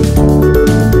week.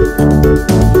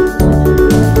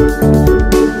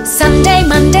 Sunday,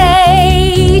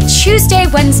 Monday, Tuesday,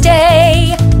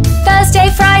 Wednesday, Thursday,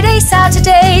 Friday,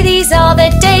 Saturday, these are the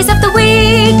days of the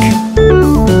week.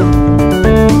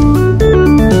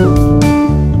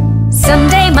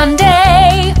 Sunday,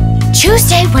 Monday,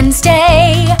 Tuesday,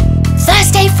 Wednesday,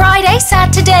 Thursday, Friday,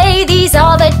 Saturday, these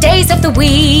are the days of the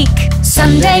week.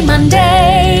 Sunday,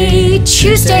 Monday,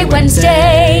 Tuesday,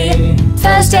 Wednesday,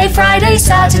 Thursday, Friday,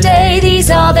 Saturday, these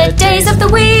are the days of the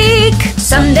week.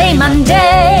 Sunday,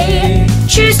 Monday,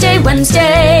 Tuesday,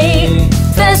 Wednesday,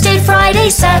 Thursday, Friday,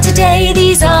 Saturday,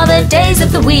 these are the days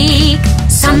of the week.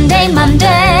 Sunday,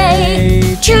 Monday,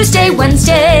 Tuesday,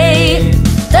 Wednesday,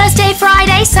 Thursday,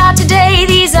 Friday, Saturday,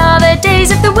 these are the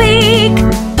days of the week.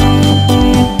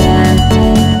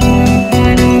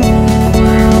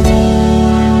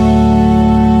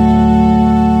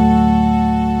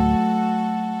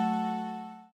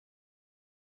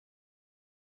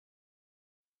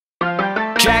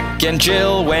 Jack and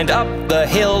Jill went up the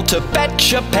hill to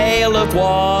fetch a pail of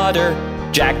water.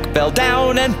 Jack fell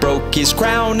down and broke his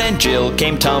crown, and Jill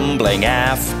came tumbling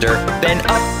after. Then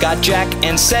up got Jack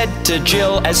and said to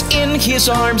Jill, as in his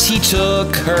arms he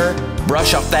took her,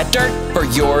 brush off that dirt, for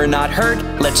you're not hurt,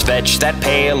 let's fetch that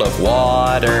pail of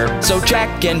water. So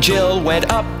Jack and Jill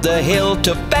went up the hill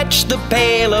to fetch the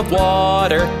pail of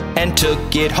water, and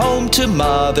took it home to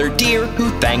Mother dear, who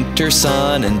thanked her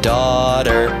son and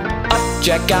daughter. Up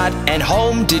Jack got and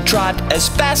home did trot as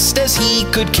fast as he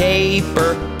could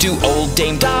caper, to old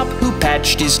Dame Dob, who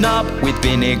patched his knob with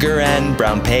vinegar and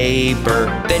brown paper.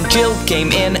 Then Jill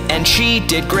came in and she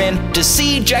did grin to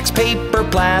see Jack's paper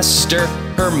plaster.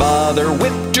 Her mother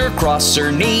whipped her across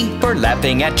her knee for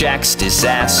laughing at Jack's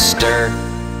disaster.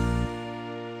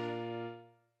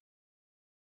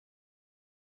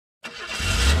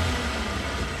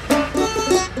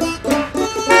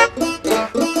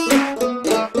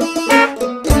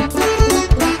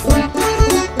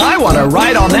 I want to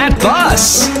ride on that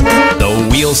bus! The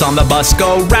wheels on the bus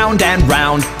go round and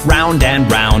round, round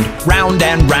and round, round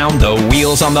and round. The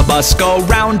wheels on the bus go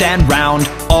round and round,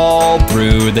 all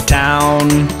through the town.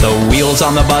 The wheels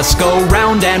on the bus go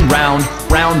round and round,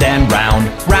 round and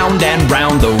round, round and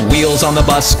round. The wheels on the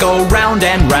bus go round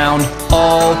and round,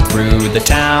 all through the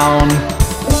town.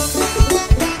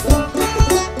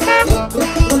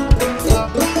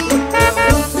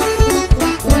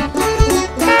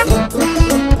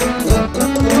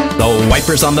 The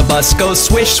wipers on the bus go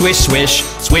swish, swish, swish,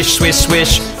 swish, swish,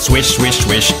 swish, swish, swish,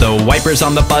 swish. The wipers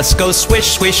on the bus go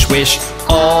swish, swish, swish,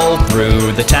 all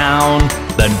through the town.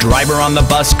 The driver on the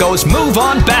bus goes move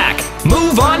on back,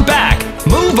 move on back,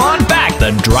 move on back.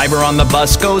 The driver on the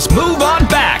bus goes move on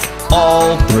back,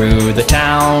 all through the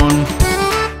town.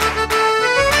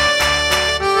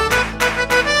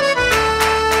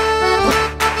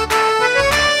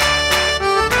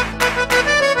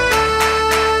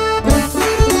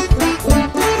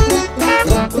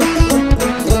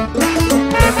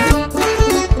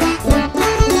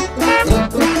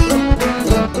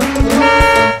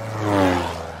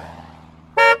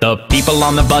 people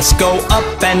on the bus go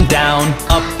up and down,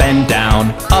 up and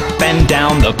down, up and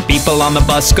down. The people on the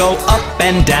bus go up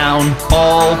and down,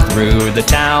 all through the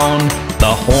town.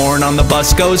 The horn on the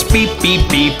bus goes beep, beep,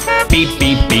 beep, beep,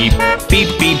 beep, beep,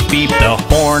 beep, beep, beep. The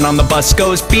horn on the bus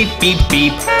goes beep, beep,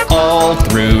 beep, all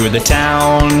through the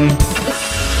town.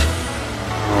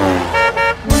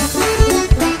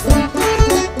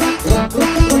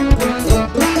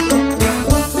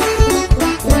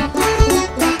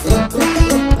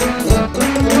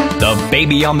 The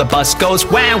baby on the bus goes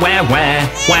wah, wah, wah,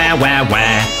 wah, wah,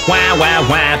 wah, wah, wah,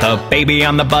 wah. The baby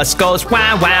on the bus goes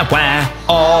wah, wah, wah,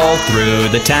 all through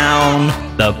the town.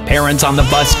 The parents on the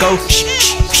bus go shh,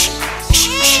 shh, shh,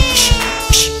 shh,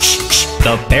 shh, shh, shh.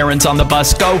 The parents on the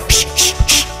bus go shh, shh,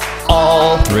 shh,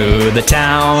 all through the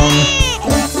town.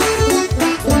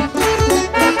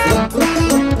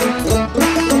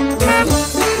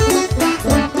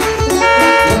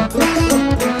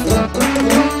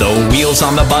 The wheels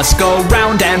on the bus go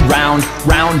round and round,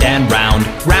 round and round,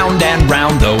 round and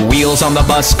round. The wheels on the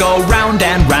bus go round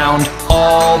and round,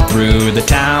 all through the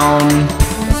town.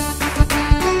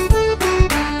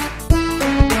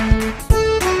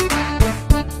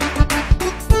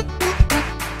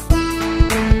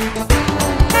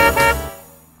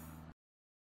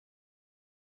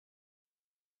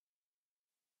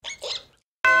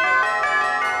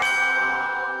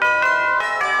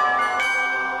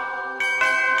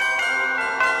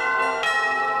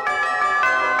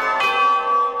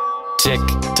 Tick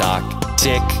tock,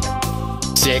 tick,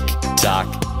 tick tock,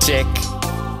 tick.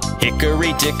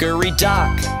 Hickory dickory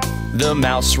dock, the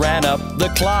mouse ran up the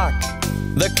clock.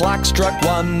 The clock struck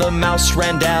one, the mouse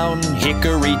ran down.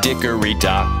 Hickory dickory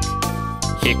dock,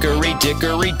 hickory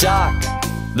dickory dock,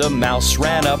 the mouse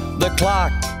ran up the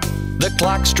clock. The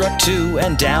clock struck two,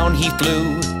 and down he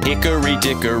flew. Hickory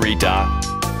dickory dock,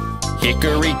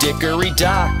 hickory dickory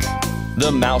dock,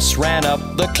 the mouse ran up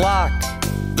the clock.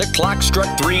 The clock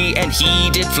struck three, and he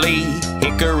did flee.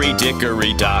 Hickory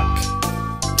dickory dock.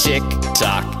 Tick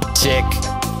tock, tick,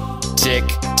 tick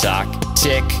tock,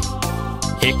 tick.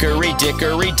 Hickory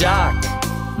dickory dock,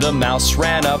 the mouse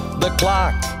ran up the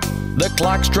clock. The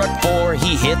clock struck four,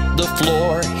 he hit the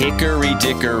floor. Hickory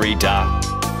dickory dock,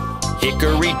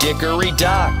 hickory dickory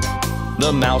dock,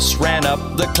 the mouse ran up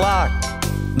the clock.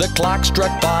 The clock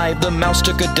struck five, the mouse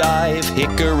took a dive.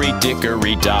 Hickory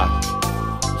dickory dock,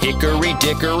 hickory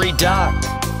dickory dock,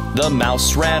 the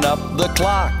mouse ran up the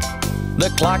clock. The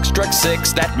clock struck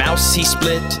six, that mouse he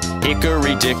split.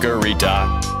 Hickory dickory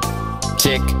dock.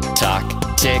 Tick tock,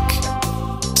 tick,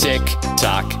 tick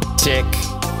tock, tick.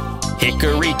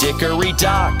 Hickory dickory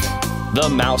dock, the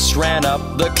mouse ran up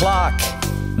the clock.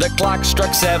 The clock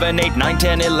struck 7, 8, 9,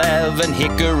 10, 11.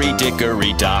 Hickory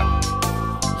dickory dock.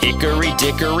 Hickory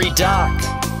dickory dock,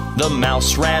 the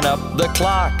mouse ran up the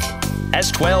clock. As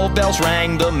 12 bells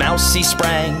rang, the mouse he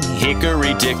sprang.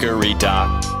 Hickory dickory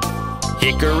dock.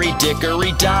 Hickory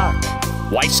dickory dock,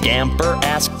 why scamper,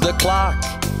 asked the clock.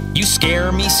 You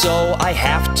scare me so I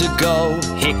have to go.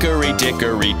 Hickory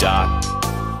dickory dock.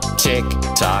 Tick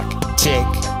tock, tick,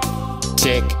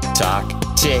 tick tock,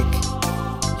 tick.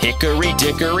 Hickory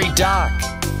dickory dock,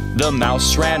 the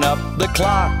mouse ran up the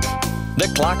clock. The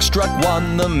clock struck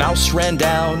 1, the mouse ran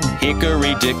down.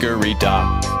 Hickory dickory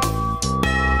dock.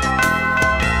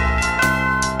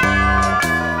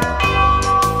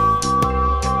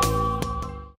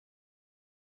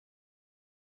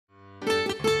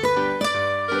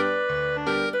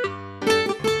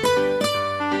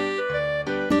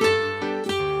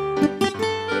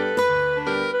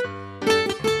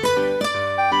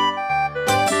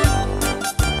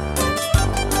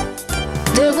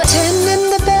 There were 10 in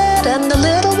the bed, and the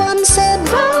little one said,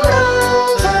 roll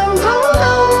over, roll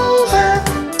over.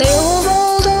 They all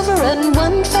rolled over and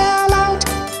one fell out.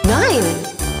 9,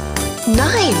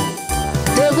 9.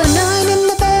 There were 9 in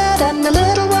the bed, and the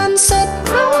little one said,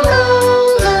 roll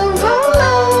over, roll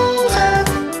over.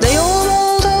 They all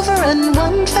rolled over and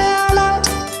one fell out.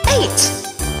 8,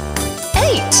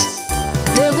 8.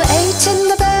 There were 8 in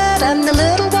the bed, and the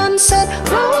little one said,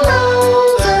 roll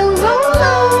over, roll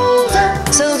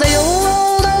over. So they all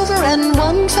rolled over and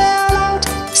one fell out.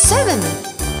 7,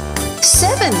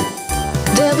 7.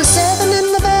 There were 7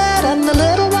 in the bed, and the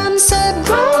little one said,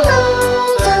 roll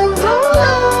over, roll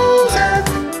over.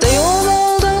 They all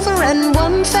rolled over and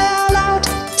one fell out.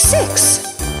 6,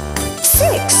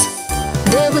 6.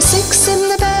 There were 6 in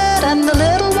the bed, and the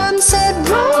little one said,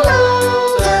 roll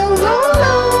over, roll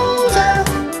over.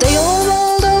 They all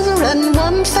rolled over and one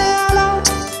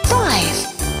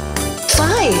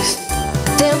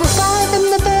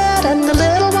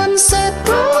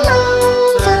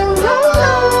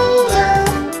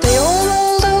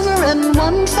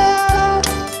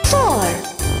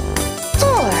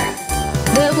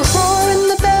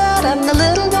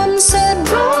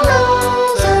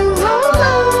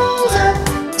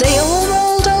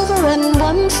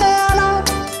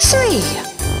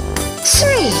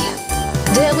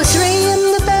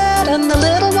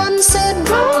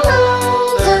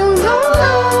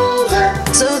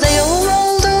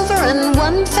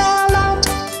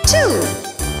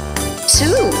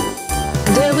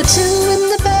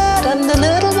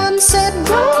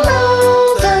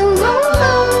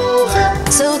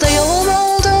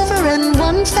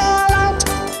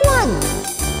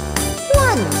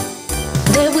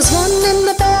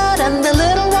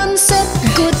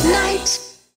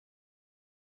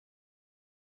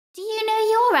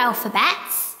more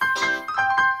alphabets.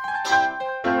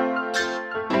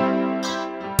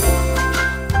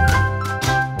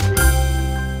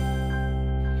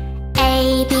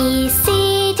 A, B,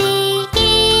 C, D,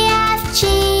 E, F, G,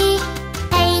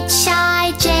 H,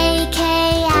 I, J, K,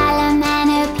 L, M, N,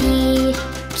 O, P,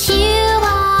 Q,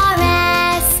 R,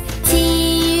 S, T,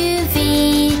 U, V,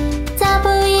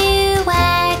 W,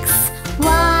 X,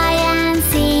 Y, and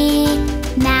Z.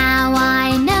 Now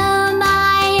I know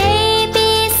my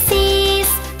ABCs.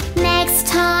 Next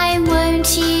time,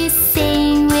 won't you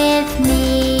sing with me?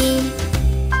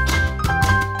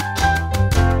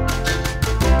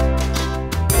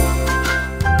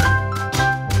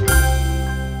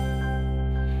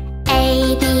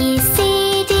 A, B, C,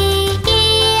 D, E,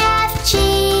 F, G,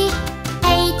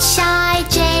 H, I,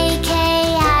 J, K,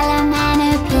 L, M, N,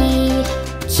 O, P,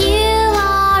 Q,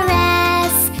 R,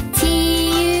 S, T,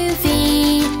 U, V,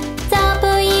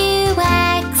 W,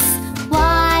 X,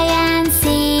 Y, and Z.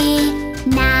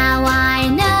 Now I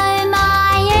know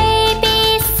my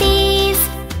ABCs.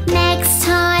 Next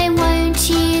time, won't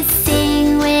you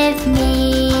sing with me?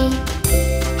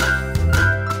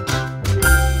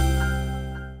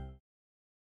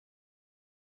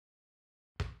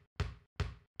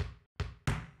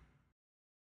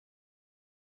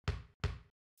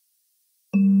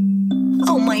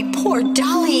 Oh, my poor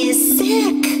dolly is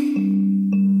sick.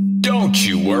 Don't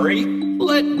you worry,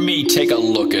 let me take a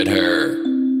look at her.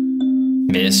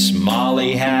 Miss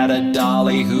Molly had a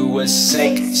dolly who was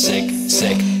sick, sick,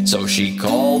 sick. So she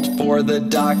called for the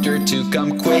doctor to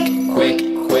come quick, quick,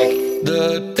 quick.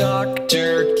 The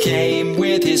doctor came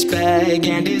with his bag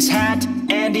and his hat,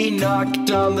 and he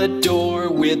knocked on the door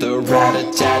with a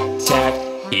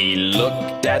rat-a-tat-tat. He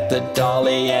looked at the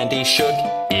dolly and he shook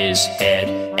his head,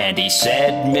 and he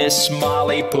said, Miss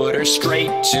Molly, put her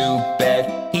straight to bed.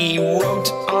 He wrote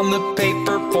on the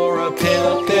paper for a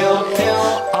pill, pill,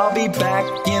 pill. I'll be back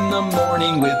in the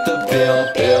morning with the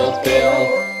pill, pill, pill.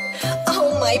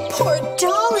 Oh, my poor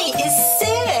dolly is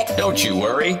sick. Don't you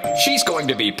worry, she's going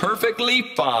to be perfectly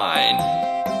fine.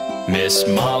 Miss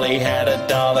Molly had a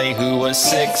dolly who was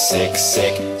sick, sick,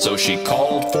 sick. So she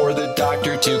called for the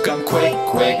doctor to come quick,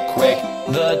 quick, quick.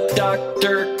 The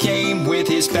doctor came with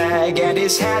his bag and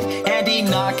his hat, and he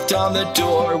knocked on the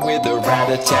door with a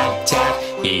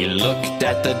rat-a-tat-tat. He looked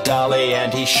at the dolly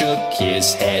and he shook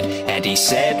his head, and he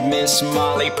said, Miss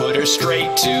Molly, put her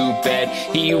straight to bed.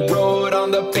 He wrote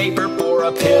on the paper for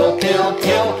a pill, pill,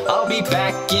 pill. I'll be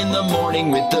back in the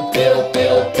morning with the pill,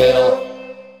 pill, pill.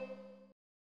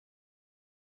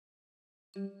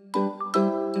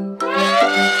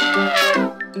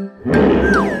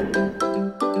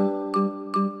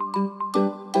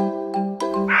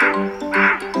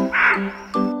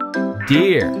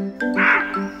 Deer.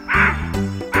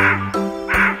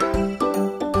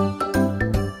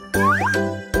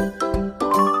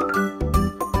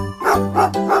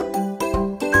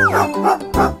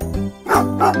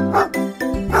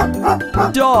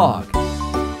 Dog.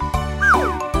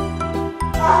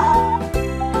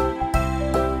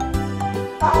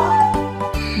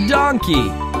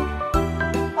 Donkey.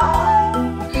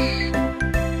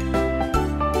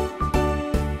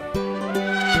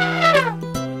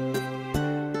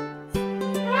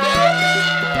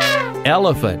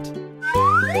 Elephant.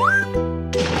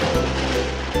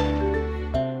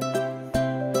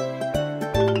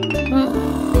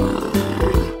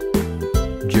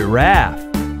 Giraffe.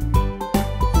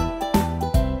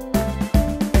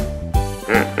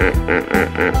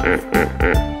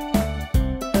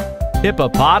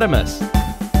 Hippopotamus.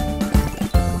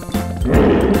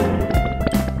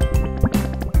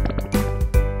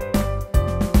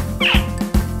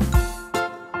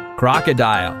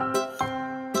 Crocodile.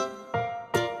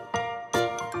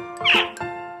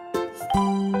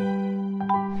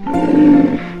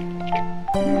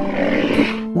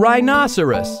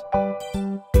 Rhinoceros.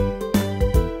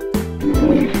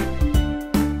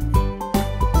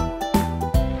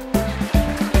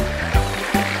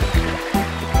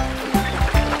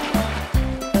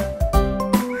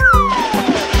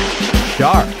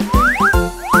 Shark.